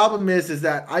the problem is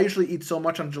that I usually eat so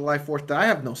much on July 4th that I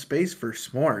have no space for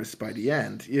s'mores by the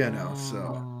end.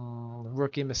 So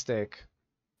rookie mistake.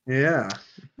 Yeah.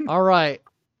 All right.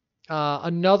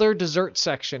 Another dessert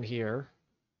section here.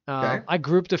 Okay. I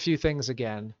grouped a few things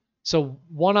again. So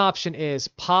one option is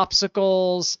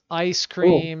popsicles, ice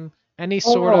cream, any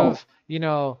sort of,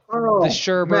 the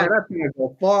sherbet. Man, that's gonna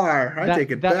go far. I take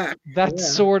it back.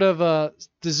 That's sort of a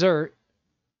dessert,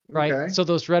 right? Okay. So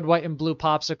those red, white, and blue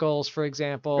popsicles, for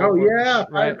example. Oh yeah,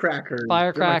 right? firecrackers.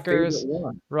 Firecrackers,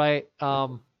 right?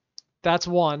 That's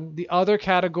one. The other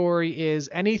category is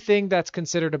anything that's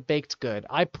considered a baked good.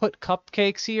 I put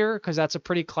cupcakes here because that's a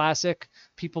pretty classic.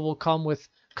 People will come with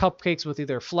cupcakes with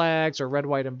either flags or red,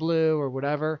 white, and blue or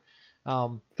whatever.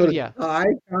 So yeah. Pie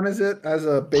count as a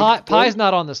baked good? Pie's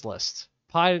not on this list.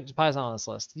 Pie's not on this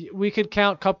list. We could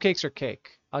count cupcakes or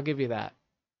cake. I'll give you that.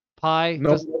 Pie.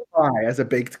 No pie as a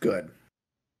baked good.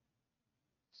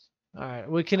 All right,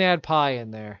 we can add pie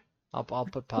in there. I'll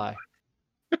put pie.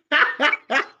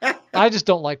 I just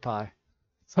don't like pie,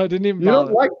 so I didn't even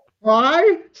bother. You don't like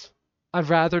pie? I'd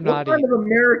rather not eat. What kind of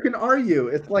American are you?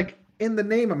 It's like in the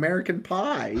name American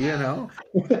Pie, You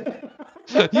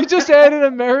just added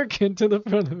American to the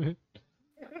front of it.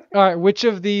 All right, which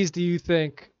of these do you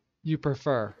think you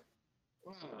prefer?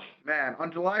 Man,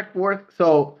 on July 4th,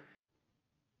 so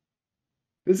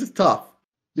this is tough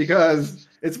because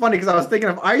it's funny because I was thinking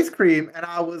of ice cream and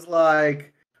I was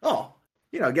like, oh,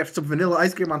 get some vanilla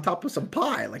ice cream on top of some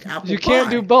pie, like apple pie. You can't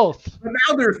do both. But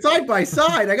now they're side by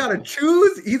side. I gotta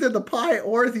choose either the pie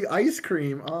or the ice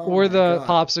cream. Or the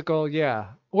popsicle, yeah.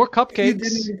 Or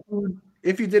cupcakes.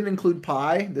 If you didn't include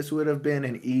pie, this would have been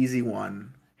an easy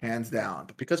one, hands down.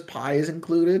 But because pie is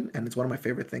included, and it's one of my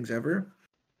favorite things ever,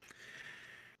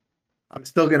 I'm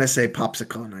still gonna say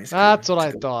popsicle and ice cream. That's what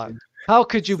I thought. How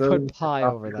could you put pie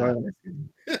over that?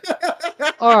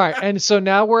 All right, and so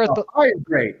now we're at the. Pie is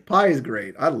great. Pie is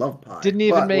great. I love pie. Didn't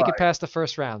even make it past the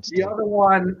first round. The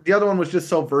other one was just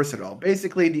so versatile.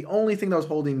 Basically, the only thing that was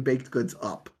holding baked goods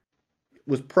up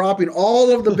was propping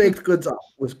all of the baked goods up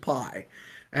was pie,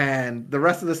 and the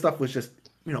rest of the stuff was just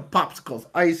popsicles,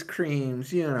 ice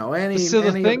creams, any. So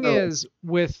the thing is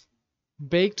with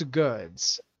baked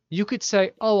goods, you could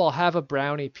say, oh, I'll have a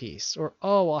brownie piece, or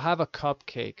oh, I'll have a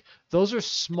cupcake. Those are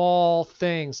small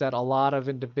things that a lot of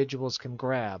individuals can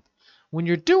grab. When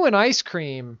you're doing ice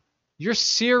cream, you're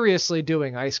seriously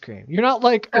doing ice cream. You're not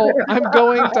like, oh, I'm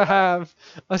going to have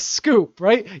a scoop,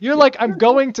 right? You're like, I'm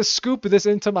going to scoop this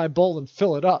into my bowl and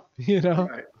fill it up,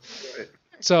 Right.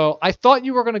 So I thought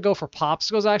you were going to go for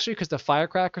popsicles, actually, because the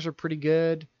firecrackers are pretty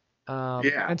good.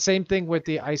 And same thing with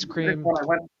the ice cream. That's what I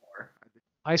went for.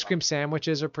 Ice cream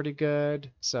sandwiches are pretty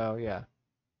good. So, yeah.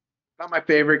 Not my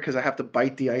favorite because I have to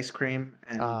bite the ice cream,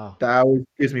 and that always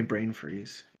gives me brain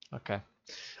freeze. Okay.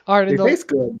 All right. They taste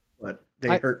good, but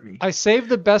they hurt me. I saved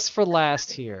the best for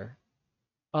last here.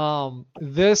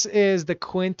 This is the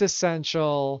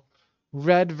quintessential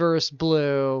red versus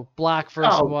blue, black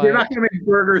versus Oh, you're not white. gonna make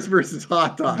burgers versus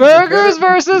hot dogs, okay? Burgers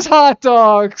versus hot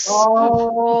dogs.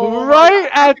 Oh, Right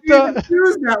how at could you even the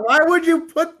choose that? Why would you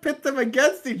pit them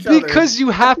against each other? because you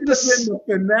That have should to have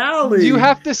been the finale. you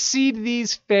have to seed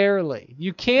these fairly.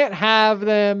 You can't have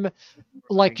them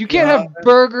like you can't God. have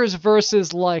burgers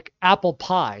versus like apple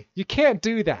pie. You can't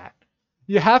do that.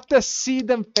 You have to seed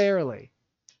them fairly.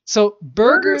 So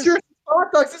Burgers burgers. versus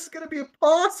hot dogs. This is gonna be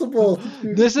impossible. To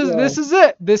choose This is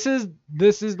it. This is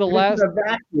the And last. it's in a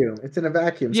vacuum. It's in a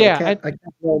vacuum. So Yeah, I can't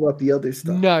know about the other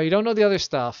stuff. No, you don't know the other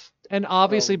stuff. And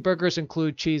obviously, Oh. burgers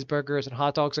include cheeseburgers, and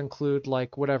hot dogs include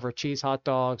like whatever cheese hot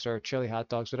dogs or chili hot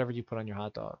dogs, whatever you put on your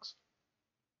hot dogs.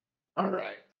 All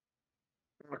right.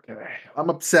 Okay. I'm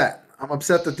upset. I'm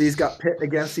upset that these got pit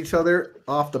against each other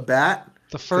off the bat.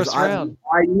 The 'Cause first round,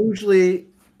 I usually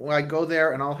when I go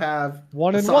there and I'll have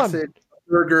one a and one, sausage, a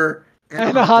burger,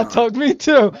 and a hot dog. Me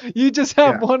too. You just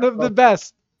have Yeah. one of the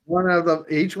best.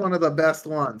 Each one of the best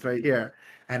ones right here.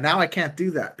 And now I can't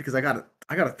do that because I gotta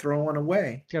throw one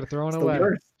away. You gotta throw It's it the away.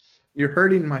 worst. You're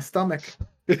hurting my stomach.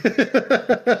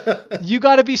 You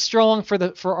got to be strong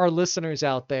for our listeners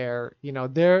out there. You know,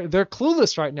 they're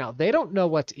clueless right now. They don't know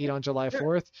what to eat on July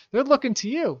 4th. They're looking to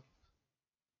you.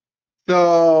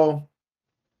 So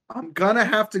I'm gonna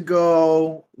have to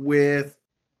go with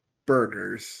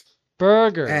burgers.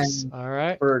 Burgers. And All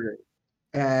right. Burgers.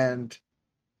 And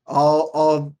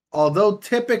although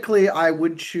typically I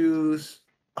would choose,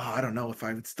 I don't know if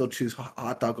I would still choose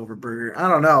hot dog over burger. I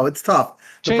don't know. It's tough.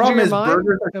 The Changing problem your is mind?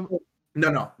 burgers are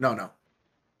no.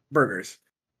 Burgers.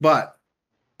 But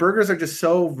burgers are just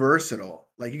so versatile.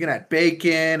 Like you can add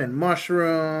bacon and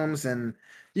mushrooms and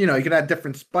you can add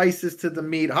different spices to the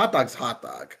meat. Hot dog's hot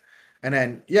dog. And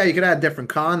then you can add different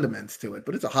condiments to it,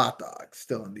 but it's a hot dog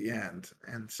still in the end.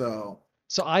 And so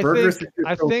I burgers think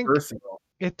are just so versatile.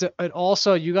 it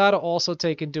also you got to also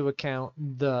take into account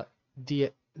the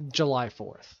July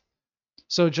 4th.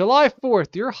 So July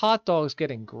 4th, your hot dog's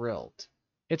getting grilled.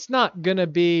 It's not gonna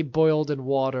be boiled in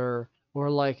water or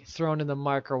like thrown in the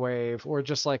microwave or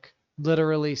just like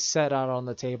literally set out on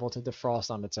the table to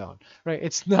defrost on its own, right?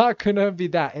 It's not gonna be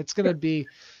that. It's gonna be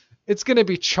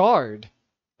charred.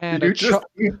 And You just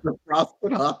eat the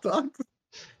frosted hot dogs?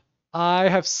 I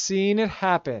have seen it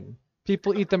happen.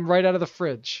 People eat them right out of the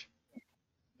fridge.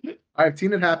 I've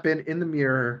seen it happen in the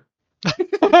mirror.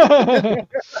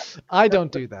 I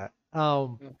don't do that.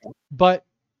 But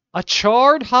a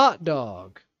charred hot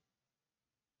dog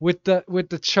with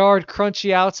the charred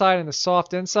crunchy outside and the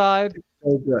soft inside.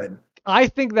 So good. I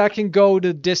think that can go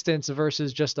the distance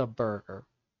versus just a burger.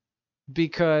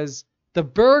 Because the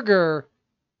burger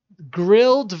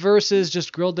grilled versus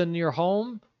just grilled in your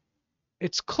home,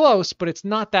 it's close, but it's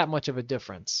not that much of a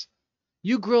difference.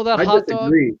 You grill that hot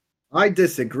dog. I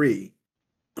disagree.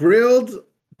 Grilled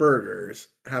burgers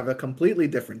have a completely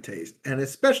different taste, and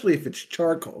especially if it's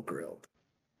charcoal grilled.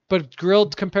 But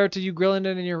grilled compared to you grilling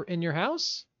it in your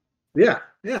house? Yeah.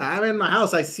 I'm in my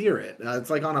house. I sear it. It's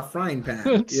like on a frying pan.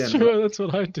 That's true. That's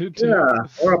what I do too. Yeah,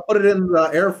 or I'll put it in the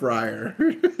air fryer.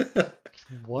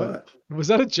 What? Was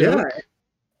that a joke? Yeah.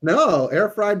 No, air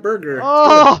fried burger.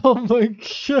 Oh my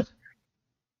god.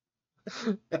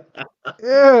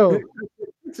 Ew.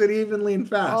 It's it evenly and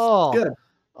fast. Oh. It's good.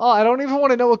 Oh, I don't even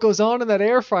want to know what goes on in that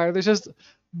air fryer. There's just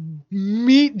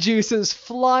meat juices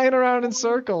flying around in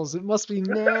circles. It must be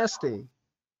nasty.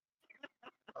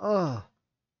 Oh.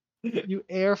 You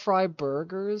air fry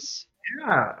burgers?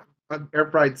 Yeah. Air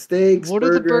fried steaks. What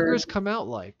do the burgers come out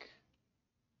like?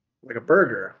 Like a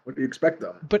burger. What do you expect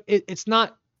them? But it's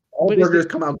not. All but burgers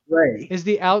come out gray. Is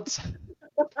the outside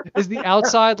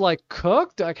like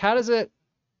cooked? Like how does it?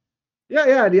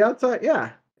 Yeah, the outside,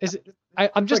 yeah. Is it?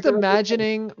 I'm just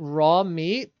imagining raw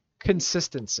meat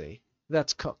consistency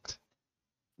that's cooked.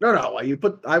 No. I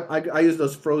use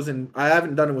those frozen. I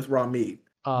haven't done it with raw meat,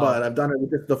 but I've done it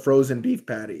with just the frozen beef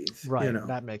patties. Right.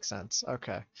 That makes sense.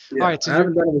 Okay. Yeah, all right. So I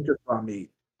haven't done it with just raw meat.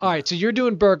 All right. So you're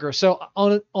doing burger. So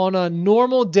on a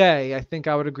normal day, I think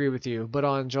I would agree with you. But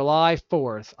on July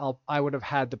 4th, I would have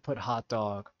had to put hot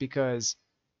dog because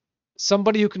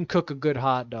somebody who can cook a good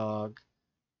hot dog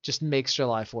just makes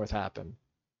July 4th happen.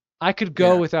 I could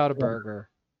go without a burger.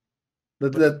 I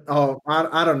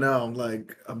don't know.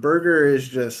 Like a burger is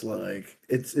just like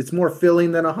it's more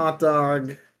filling than a hot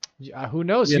dog. Yeah, who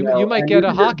knows? You might get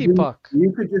a hockey puck.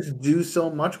 You could just do so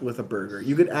much with a burger.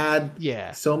 You could add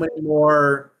so many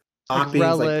more like toppings,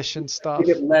 relish and stuff. You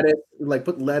get lettuce, like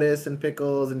put lettuce and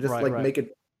pickles, and just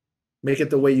make it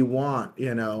the way you want,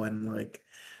 and like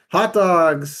hot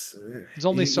dogs. There's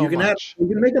only so much. You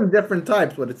can make them different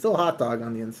types, but it's still a hot dog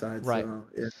on the inside. Right. So,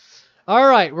 yeah. All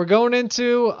right, we're going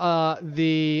into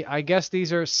I guess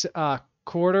these are I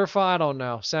don't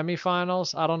know,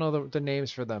 semifinals. I don't know the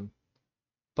names for them,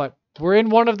 but we're in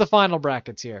one of the final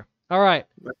brackets here. All right,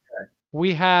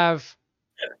 we have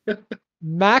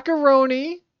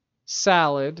macaroni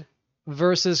salad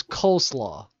versus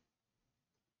coleslaw.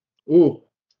 Ooh,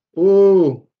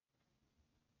 ooh.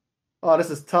 Oh,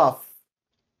 this is tough.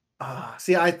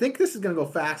 See, I think this is gonna go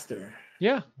faster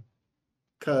Yeah,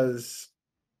 because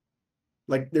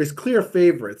like there's clear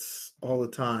favorites all the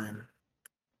time,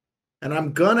 and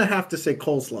I'm gonna have to say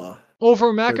coleslaw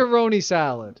over macaroni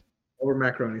salad. over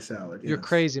macaroni salad. You're Yes.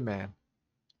 crazy, man.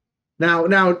 Now,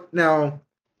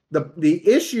 the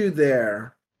issue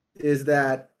there is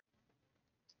that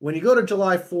when you go to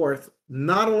July 4th,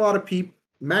 not a lot of people.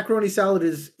 Macaroni salad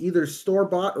is either store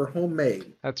bought or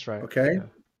homemade. That's right. Okay. Yeah.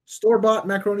 Store bought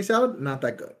macaroni salad, not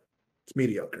that good. It's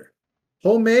mediocre.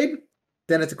 Homemade,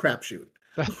 then it's a crapshoot.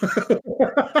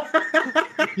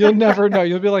 You'll never know.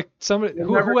 You'll be like, somebody You'll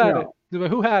who never had know. it? You'll be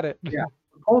like, who had it? Yeah.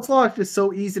 Coleslaw is just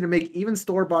so easy to make. Even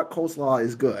store bought coleslaw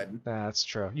is good. That's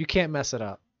true. You can't mess it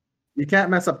up. You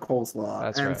can't mess up coleslaw.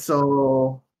 That's and right.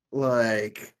 so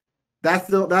like that's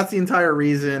the entire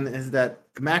reason is that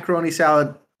macaroni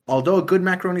salad, although a good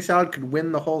macaroni salad could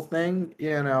win the whole thing,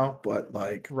 but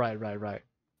like Right.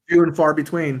 few and far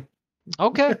between.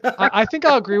 Okay. I think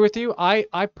I'll agree with you.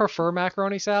 I prefer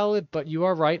macaroni salad, but you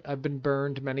are right. I've been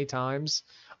burned many times.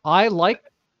 I like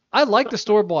the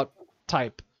store-bought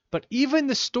type, but even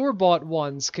the store-bought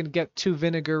ones can get too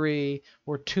vinegary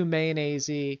or too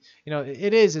mayonnaisey.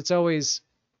 It's always,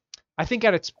 I think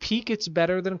at its peak it's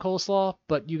better than coleslaw,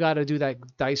 but you got to do that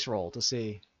dice roll to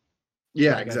see.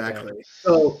 Yeah, exactly.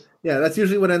 So yeah, that's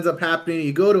usually what ends up happening.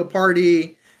 You go to a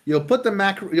party, you'll put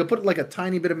like a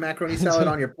tiny bit of macaroni salad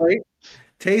on your plate,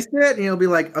 taste it, and you'll be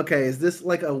like, okay, is this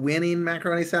like a winning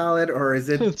macaroni salad or is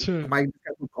it my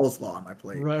coleslaw on my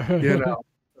plate? Right.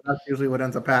 That's usually what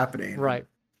ends up happening. Right.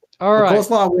 All right.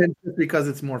 Coleslaw wins just because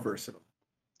it's more versatile.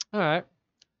 All right.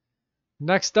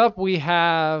 Next up, we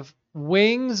have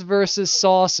wings versus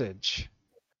sausage.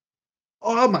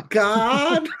 Oh my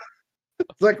God.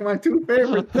 It's like my two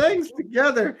favorite things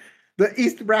together. The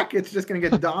East bracket's just going to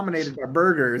get dominated by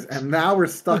burgers, and now we're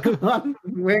stuck on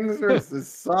wings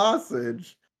versus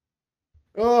sausage.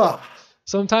 Oh.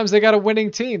 Sometimes they got a winning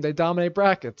team. They dominate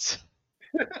brackets.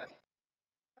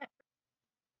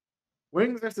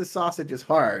 Wings versus sausage is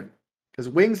hard because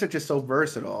wings are just so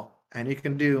versatile, and you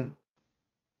can do,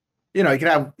 you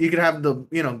could have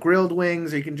the grilled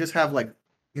wings, or you can just have like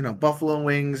buffalo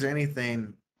wings,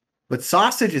 anything. But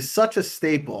sausage is such a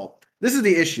staple. This is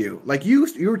the issue. Like you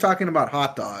were talking about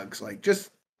hot dogs, like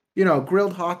just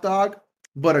grilled hot dog,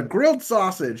 but a grilled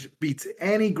sausage beats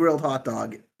any grilled hot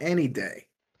dog any day.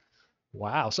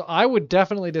 Wow. So I would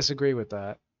definitely disagree with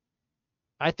that.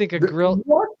 I think a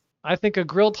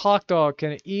grilled hot dog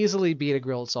can easily beat a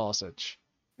grilled sausage.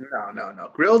 No.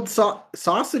 Grilled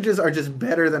sausages are just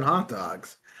better than hot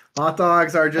dogs. Hot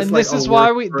dogs are just and like this is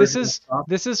why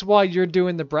this is why you're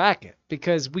doing the bracket,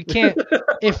 because we can't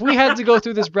if we had to go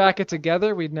through this bracket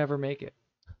together, we'd never make it.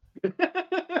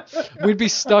 We'd be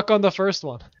stuck on the first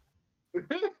one.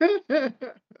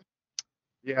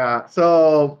 Yeah,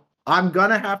 so I'm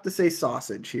gonna have to say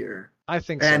sausage here. I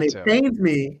think and so it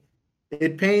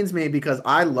too. pains me because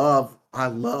I love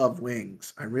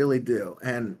wings. I really do.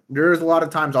 And there's a lot of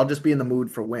times I'll just be in the mood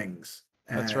for wings.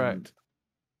 That's right.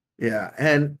 Yeah,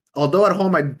 and although at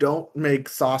home I don't make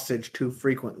sausage too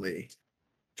frequently,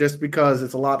 just because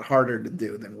it's a lot harder to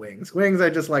do than wings. Wings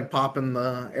I just like pop in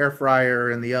the air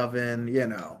fryer in the oven,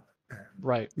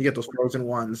 Right. You get those frozen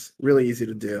ones, really easy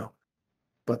to do.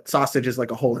 But sausage is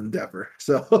like a whole endeavor.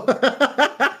 So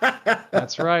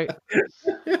That's right.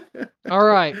 All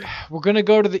right, we're gonna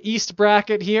go to the East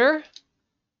bracket here.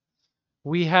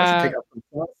 We have.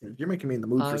 You're making me in the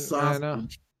mood for sausage. I know.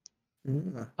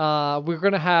 Yeah. We're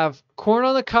gonna have corn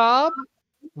on the cob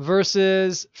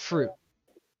versus fruit.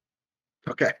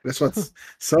 Okay, this one's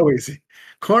so easy.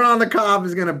 Corn on the cob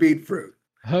is gonna beat fruit.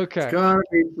 Okay. It's gonna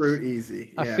beat fruit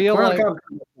easy. I feel corn like on the cob is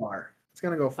gonna go far. It's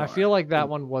gonna go far. I feel like that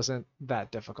one wasn't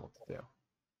that difficult to do.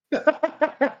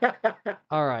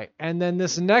 All right, and then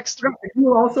this next. Did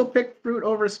you also pick fruit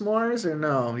over s'mores, or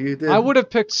no? You did. I would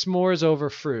have picked s'mores over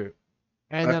fruit,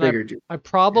 and I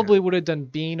probably would have done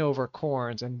bean over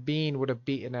corns, and bean would have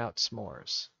beaten out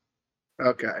s'mores.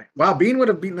 Okay. Wow, bean would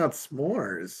have beaten out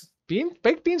s'mores.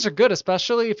 Baked beans are good,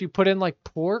 especially if you put in like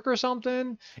pork or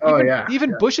something.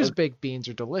 Even Bush's baked beans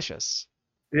are delicious.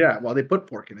 Yeah, well, they put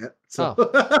pork in it. So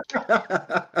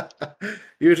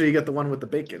usually you get the one with the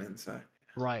bacon inside.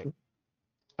 Right.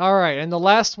 All right, and the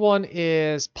last one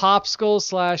is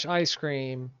popsicle / ice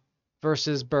cream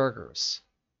versus burgers.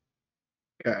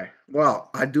 Okay. Well,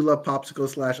 I do love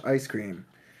popsicle / ice cream,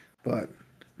 but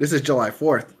this is July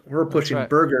 4th. We're That's pushing right.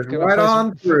 burgers Gonna right push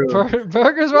on through.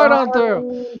 burgers right Right on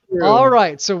through. on All through.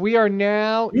 right, so we are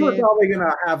now You were in probably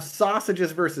gonna have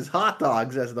sausages versus hot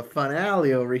dogs as the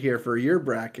finale over here for your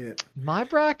bracket. my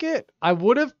bracket. I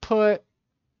would have put,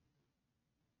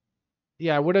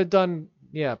 yeah, I would have done,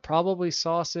 yeah, probably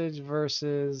sausage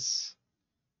versus.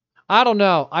 I don't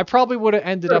know. I probably would have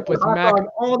ended up with Hot dog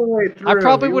all the way through. I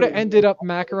probably You would have would've ended up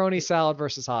macaroni salad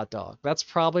versus hot dog. That's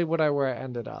probably where I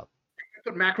ended up.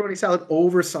 put macaroni salad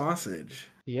over sausage.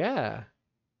 Yeah.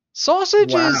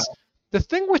 Sausage Wow. is the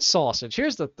thing with sausage.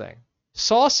 Here's the thing.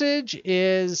 Sausage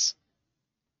is,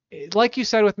 like you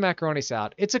said with macaroni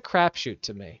salad, it's a crapshoot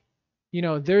to me. You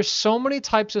know, there's so many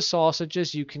types of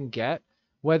sausages you can get,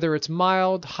 whether it's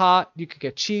mild, hot, you could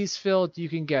get cheese filled, you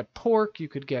can get pork, you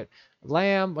could get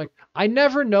lamb. Like, I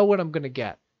never know what I'm going to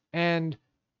get. And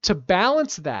to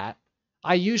balance that,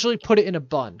 I usually put it in a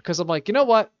bun because I'm like, you know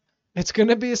what? It's going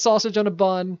to be a sausage on a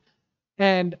bun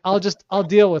and I'll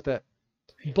deal with it.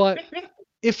 But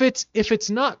if it's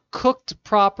not cooked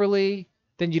properly,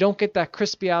 then you don't get that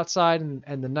crispy outside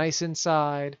and the nice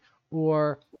inside.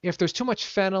 Or if there's too much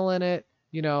fennel in it,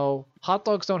 you know, hot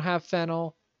dogs don't have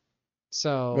fennel.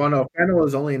 So Well, no, fennel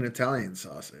is only an Italian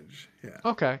sausage. Yeah.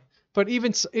 okay. But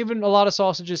even a lot of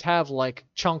sausages have like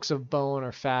chunks of bone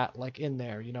or fat like in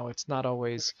there. You know, it's not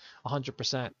always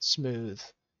 100% smooth.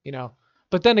 You know,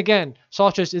 but then again,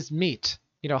 sausage is meat.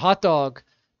 You know, hot dog,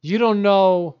 you don't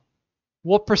know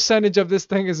what percentage of this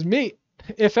thing is meat,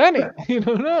 if any. You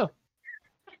don't know.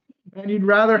 And you'd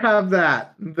rather have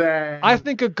that than I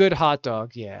think a good hot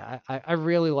dog. Yeah, I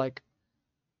really like.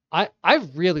 I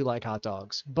really like hot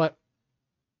dogs, but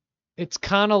it's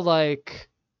kind of like.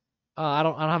 I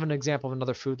don't have an example of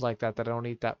another food like that I don't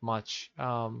eat that much.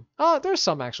 Oh, there's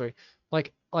some actually.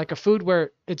 Like a food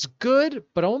where it's good,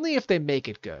 but only if they make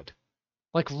it good.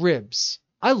 Like ribs.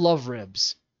 I love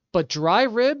ribs, but dry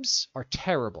ribs are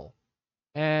terrible.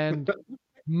 And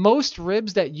most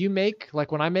ribs that you make,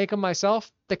 like when I make them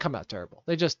myself, they come out terrible.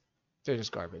 They're just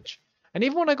garbage. And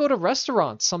even when I go to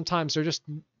restaurants, sometimes they're just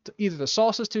either the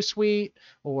sauce is too sweet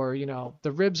or, you know,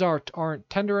 the ribs aren't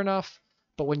tender enough.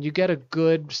 But when you get a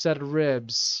good set of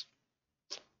ribs,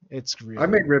 it's really. I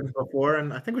made ribs before,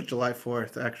 and I think it was July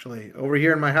 4th actually over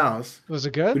here in my house. Was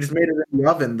it We good? just made it in the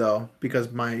oven though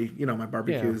because my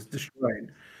barbecue Yeah. is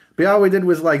destroyed. But yeah, all we did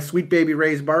was like Sweet Baby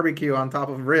Ray's barbecue on top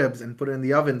of ribs and put it in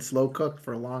the oven, slow cooked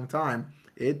for a long time.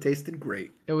 It tasted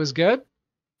great. It was good?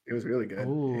 It was really good.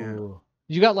 Ooh.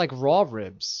 You got like raw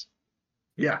ribs.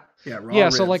 Yeah. Yeah. Raw Yeah,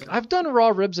 ribs. so like I've done raw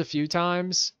ribs a few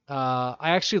times. I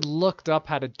actually looked up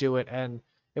how to do it, and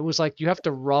it was like you have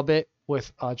to rub it with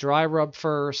a dry rub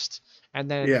first, and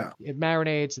then Yeah. it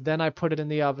marinates. Then I put it in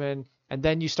the oven, and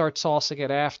then you start saucing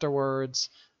it afterwards.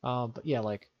 But yeah,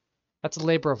 like that's a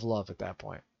labor of love at that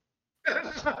point.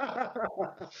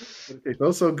 It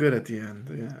feels so good at the end.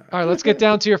 Yeah. All right, let's get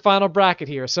down to your final bracket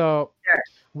here. So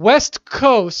West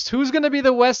Coast, who's going to be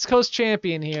the West Coast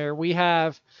champion here? We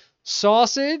have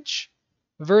sausage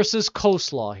versus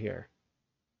coleslaw here.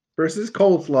 Versus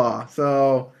coleslaw.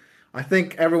 So I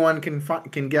think everyone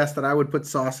can guess that I would put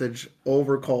sausage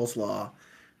over coleslaw,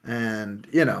 and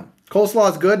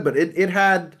coleslaw is good, but it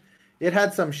had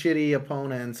some shitty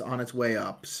opponents on its way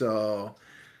up. So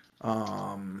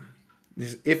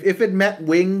if it met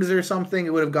wings or something,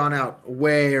 it would have gone out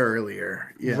way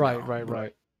earlier.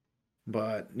 Right.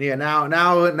 But yeah,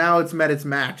 now it's met its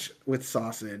match with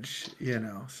sausage.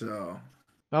 So.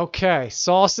 Okay,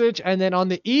 sausage. And then on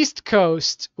the East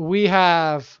Coast, we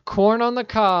have corn on the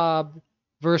cob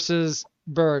versus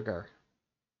burger.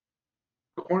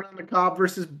 Corn on the cob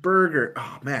versus burger.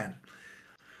 Oh, man.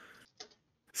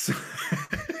 So,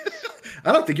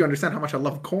 I don't think you understand how much I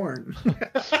love corn.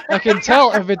 I can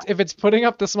tell if it's putting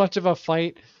up this much of a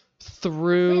fight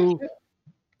through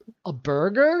a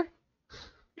burger.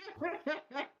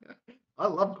 I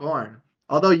love corn.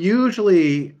 Although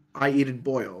usually I eat it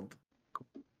boiled.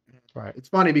 Right. It's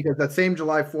funny because that same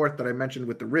July 4th that I mentioned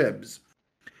with the ribs,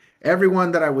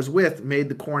 everyone that I was with made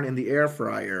the corn in the air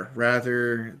fryer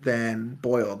rather than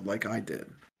boiled like I did.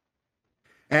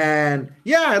 And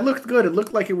yeah, it looked good. It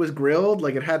looked like it was grilled,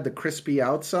 like it had the crispy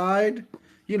outside,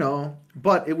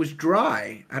 but it was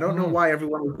dry. I don't know why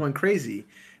everyone was going crazy.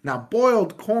 Now,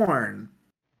 boiled corn,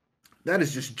 that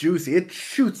is just juicy. It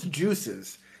shoots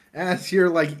juices as you're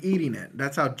like eating it.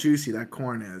 That's how juicy that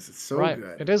corn is. It's so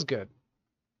good. It is good.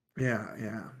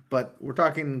 Yeah. But we're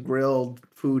talking grilled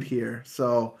food here.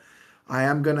 So I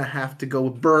am going to have to go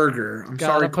with burger. I'm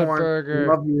Gotta sorry, put corn.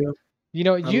 burger. I love you. You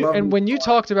know, I love and you, when you corn.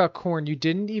 talked about corn, you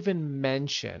didn't even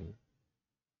mention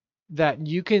that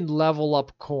you can level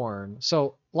up corn.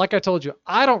 So, like I told you,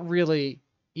 I don't really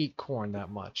eat corn that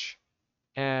much.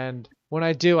 And when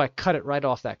I do, I cut it right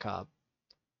off that cob.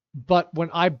 But when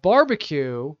I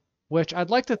barbecue, which I'd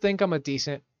like to think I'm a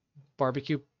decent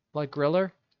barbecue like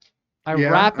griller, I Yeah,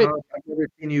 wrap it. I've never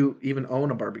seen you even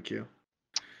own a barbecue.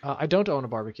 I don't own a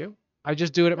barbecue. I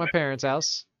just do it at my parents'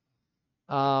 house.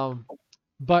 Um,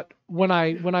 but when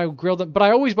I grill them, but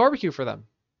I always barbecue for them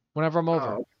whenever I'm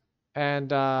over. Oh,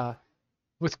 And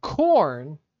with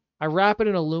corn, I wrap it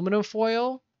in aluminum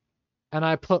foil and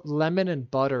I put lemon and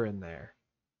butter in there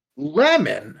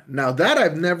lemon. Now that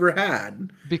I've never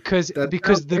had. because That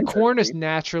because sounds the corn is interesting.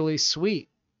 naturally sweet.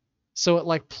 So it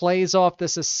like plays off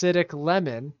this acidic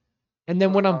lemon. And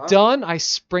then when I'm Uh-huh. done, I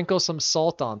sprinkle some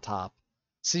salt on top.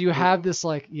 So you have this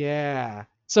like, yeah.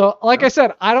 So like I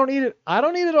said, I don't eat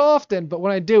it often, but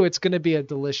when I do, it's gonna be a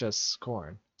delicious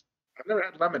corn. I've never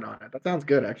had lemon on it. That sounds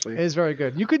good, actually. It is very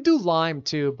good. You could do lime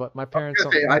too, but my I was parents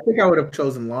gonna don't. say, I think I would have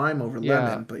chosen lime over Yeah.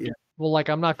 lemon, but yeah. Well, like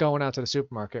I'm not going out to the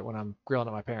supermarket when I'm grilling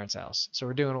at my parents' house. So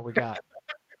we're doing what we got.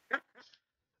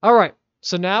 All right.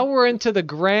 So now we're into the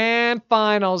grand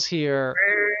finals here.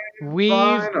 We've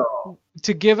Final.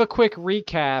 to give a quick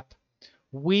recap,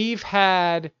 we've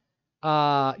had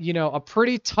a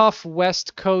pretty tough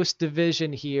West Coast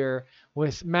division here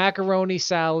with macaroni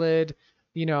salad,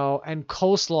 and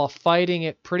coleslaw fighting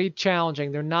it pretty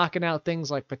challenging. They're knocking out things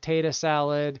like potato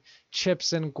salad,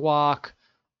 chips and guac,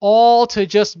 all to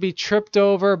just be tripped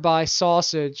over by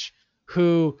Sausage,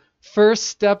 who first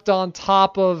stepped on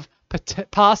top of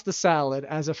pasta salad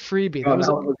as a freebie. Oh,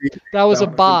 that one was easy. That was That a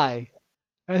one was buy.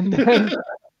 And then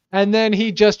and then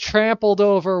he just trampled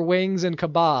over wings and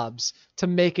kebabs to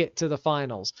make it to the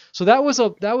finals. So that was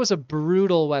a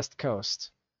brutal West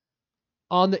Coast.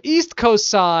 On the East Coast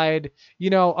side,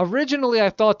 originally I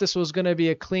thought this was going to be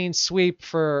a clean sweep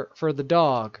for the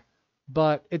dog,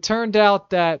 but it turned out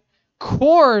that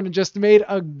Corn just made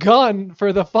a gun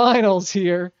for the finals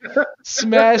here,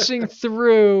 smashing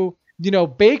through,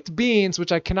 baked beans,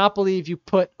 which I cannot believe you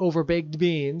put over baked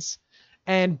beans,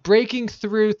 and breaking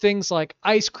through things like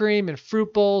ice cream and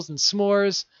fruit bowls and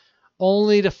s'mores,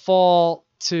 only to fall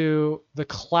to the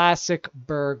classic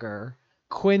burger,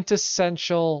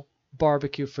 quintessential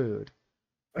barbecue food.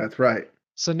 That's right.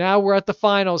 So now we're at the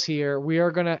finals here. We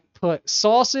are going to put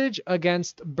sausage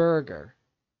against burger.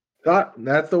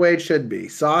 That's the way it should be.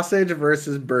 Sausage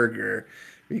versus burger.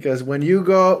 Because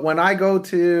when I go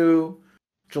to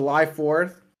July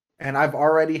 4th and I've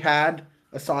already had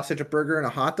a sausage, a burger, and a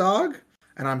hot dog,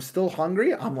 and I'm still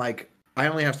hungry, I'm like, I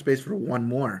only have space for one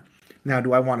more. Now,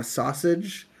 do I want a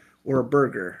sausage or a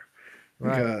burger?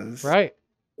 Right. Because Right.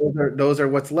 those are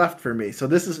what's left for me. So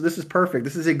this is perfect.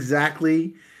 This is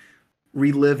exactly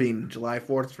reliving July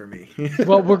 4th for me.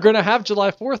 Well, we're going to have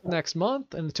July 4th next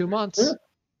month in 2 months.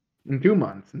 In 2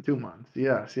 months. In 2 months.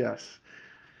 Yes, yes.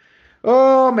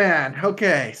 Oh man.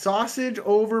 Okay. Sausage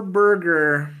over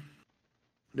burger.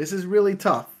 This is really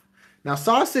tough. Now,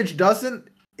 sausage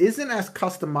isn't as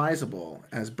customizable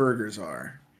as burgers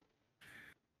are.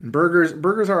 And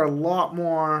burgers are a lot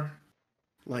more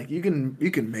like you can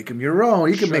make them your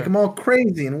own. You can make Sure. them all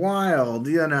crazy and wild,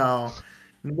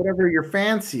 whatever your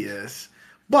fancy is.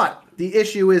 But the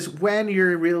issue is when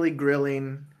you're really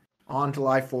grilling on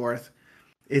July 4th,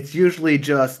 it's usually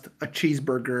just a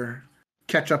cheeseburger,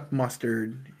 ketchup,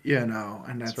 mustard,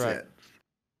 and that's right. it.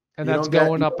 And You that's don't get-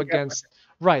 going you up don't get- against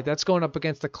right, that's going up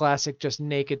against the classic just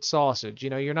naked sausage.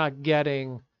 You're not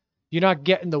getting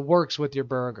the works with your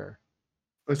burger.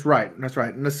 That's right. That's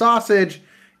right. And the sausage,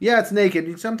 yeah, it's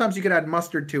naked. Sometimes you can add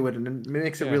mustard to it, and it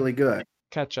makes it Yeah. really good.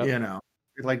 Ketchup.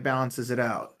 It like balances it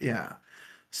out. Yeah.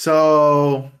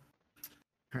 So,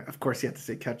 of course, you have to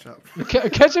say ketchup.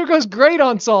 Ketchup goes great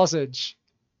on sausage.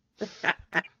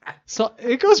 So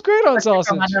it goes great on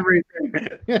sausage. On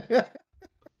everything.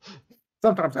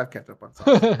 Sometimes I have ketchup on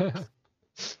sausage.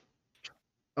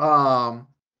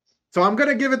 So I'm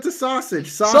gonna give it to sausage.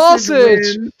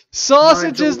 Sausage! Wins.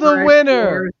 Sausage is the July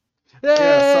winner. 4th.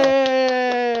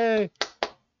 Yay!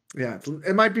 Yeah,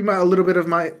 it might be a little bit of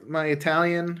my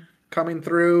Italian coming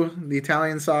through, the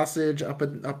Italian sausage up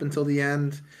until the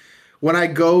end. When I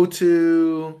go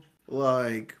to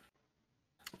like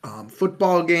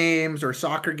football games or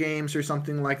soccer games or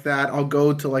something like that, I'll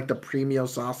go to like the Premio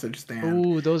sausage stand.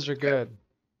 Ooh, those are good.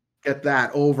 Get that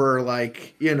over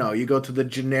like, you go to the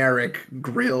generic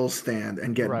grill stand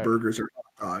and get Right. burgers or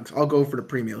hot dogs. I'll go for the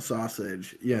Premio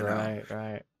sausage, Right,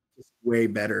 right. It's way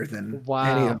better than any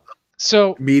Wow. of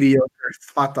So the mediocre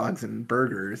hot dogs and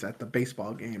burgers at the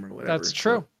baseball game or whatever. that's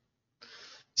true.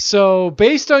 So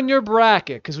based on your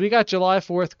bracket, because we got July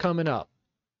 4th coming up.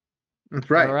 That's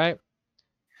right. All right.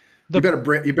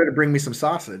 The You better bring me some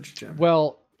sausage, Jim.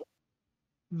 well,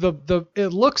 the it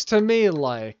looks to me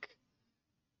like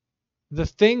the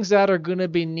things that are going to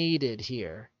be needed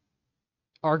here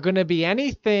are going to be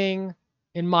anything,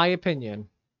 in my opinion,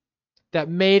 that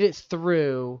made it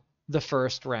through the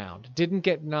first round, didn't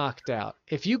get knocked out.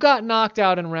 If you got knocked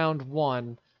out in round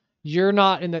 1, you're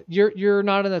not in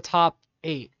the top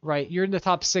 8, right? You're in the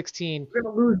top 16. You're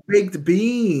gonna lose baked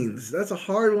beans. That's a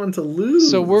hard one to So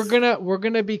lose. we're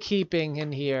gonna be keeping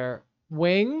in here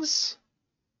wings,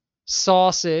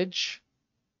 sausage,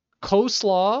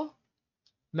 coleslaw,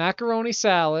 macaroni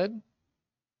salad,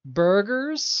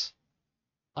 burgers,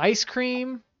 ice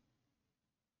cream,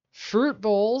 fruit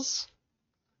bowls,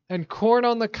 and corn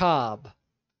on the cob.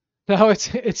 Now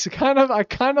it's kind of, I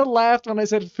kind of laughed when I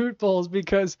said fruit bowls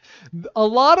because a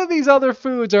lot of these other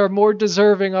foods are more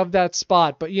deserving of that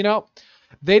spot, but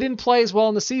they didn't play as well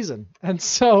in the season, and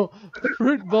so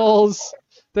fruit bowls,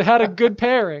 they had a good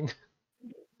pairing.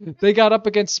 They got up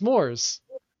against s'mores.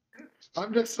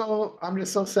 I'm just so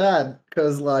sad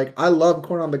because like I love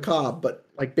corn on the cob, but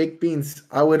like baked beans,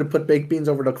 I would have put baked beans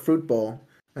over the fruit bowl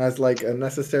as like a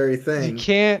necessary You thing.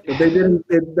 can't. But they didn't.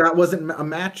 That wasn't a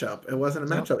matchup. It wasn't a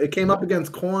Nope. matchup. It came up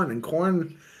against corn, and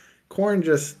corn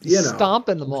just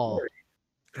Stomping them all.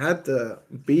 had to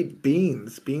beat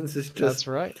beans. Beans is That's just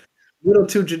right. a little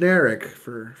too generic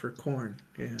for corn.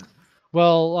 Yeah.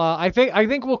 Well, I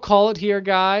think we'll call it here,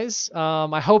 guys.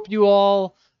 I hope you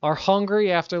all are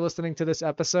hungry after listening to this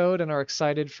episode and are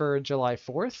excited for July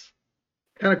 4th.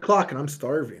 10 o'clock and I'm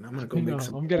starving. I'm gonna go make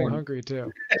some. I'm getting corn. hungry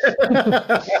too.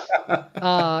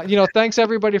 Thanks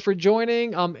everybody for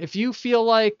joining. If you feel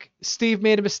like Steve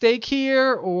made a mistake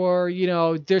here, or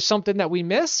there's something that we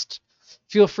missed,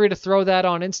 feel free to throw that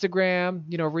on Instagram.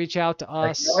 Reach out to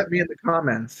us. Yell at me in the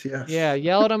comments. Yes. Yeah,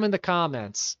 yell at them in the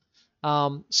comments.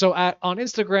 On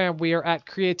Instagram we are at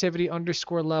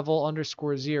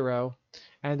creativity_level_0,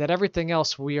 and at everything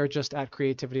else we are just at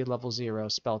creativity level 0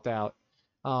 spelt out.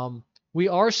 We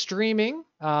are streaming,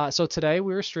 so today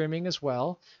we were streaming as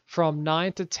well from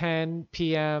 9 to 10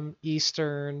 p.m.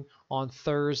 Eastern on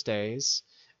Thursdays.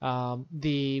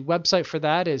 The website for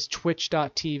that is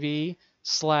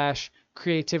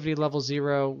twitch.tv/creativity level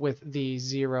 0 with the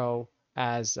 0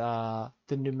 as the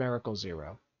numerical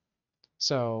 0.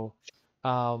 So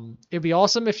it'd be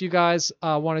awesome if you guys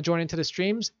want to join into the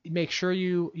streams. Make sure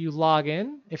you log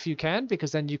in if you can,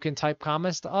 because then you can type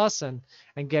comments to us and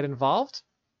get involved.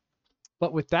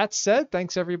 But with that said,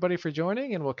 thanks everybody for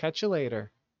joining, and we'll catch you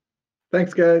later.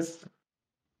 Thanks, guys.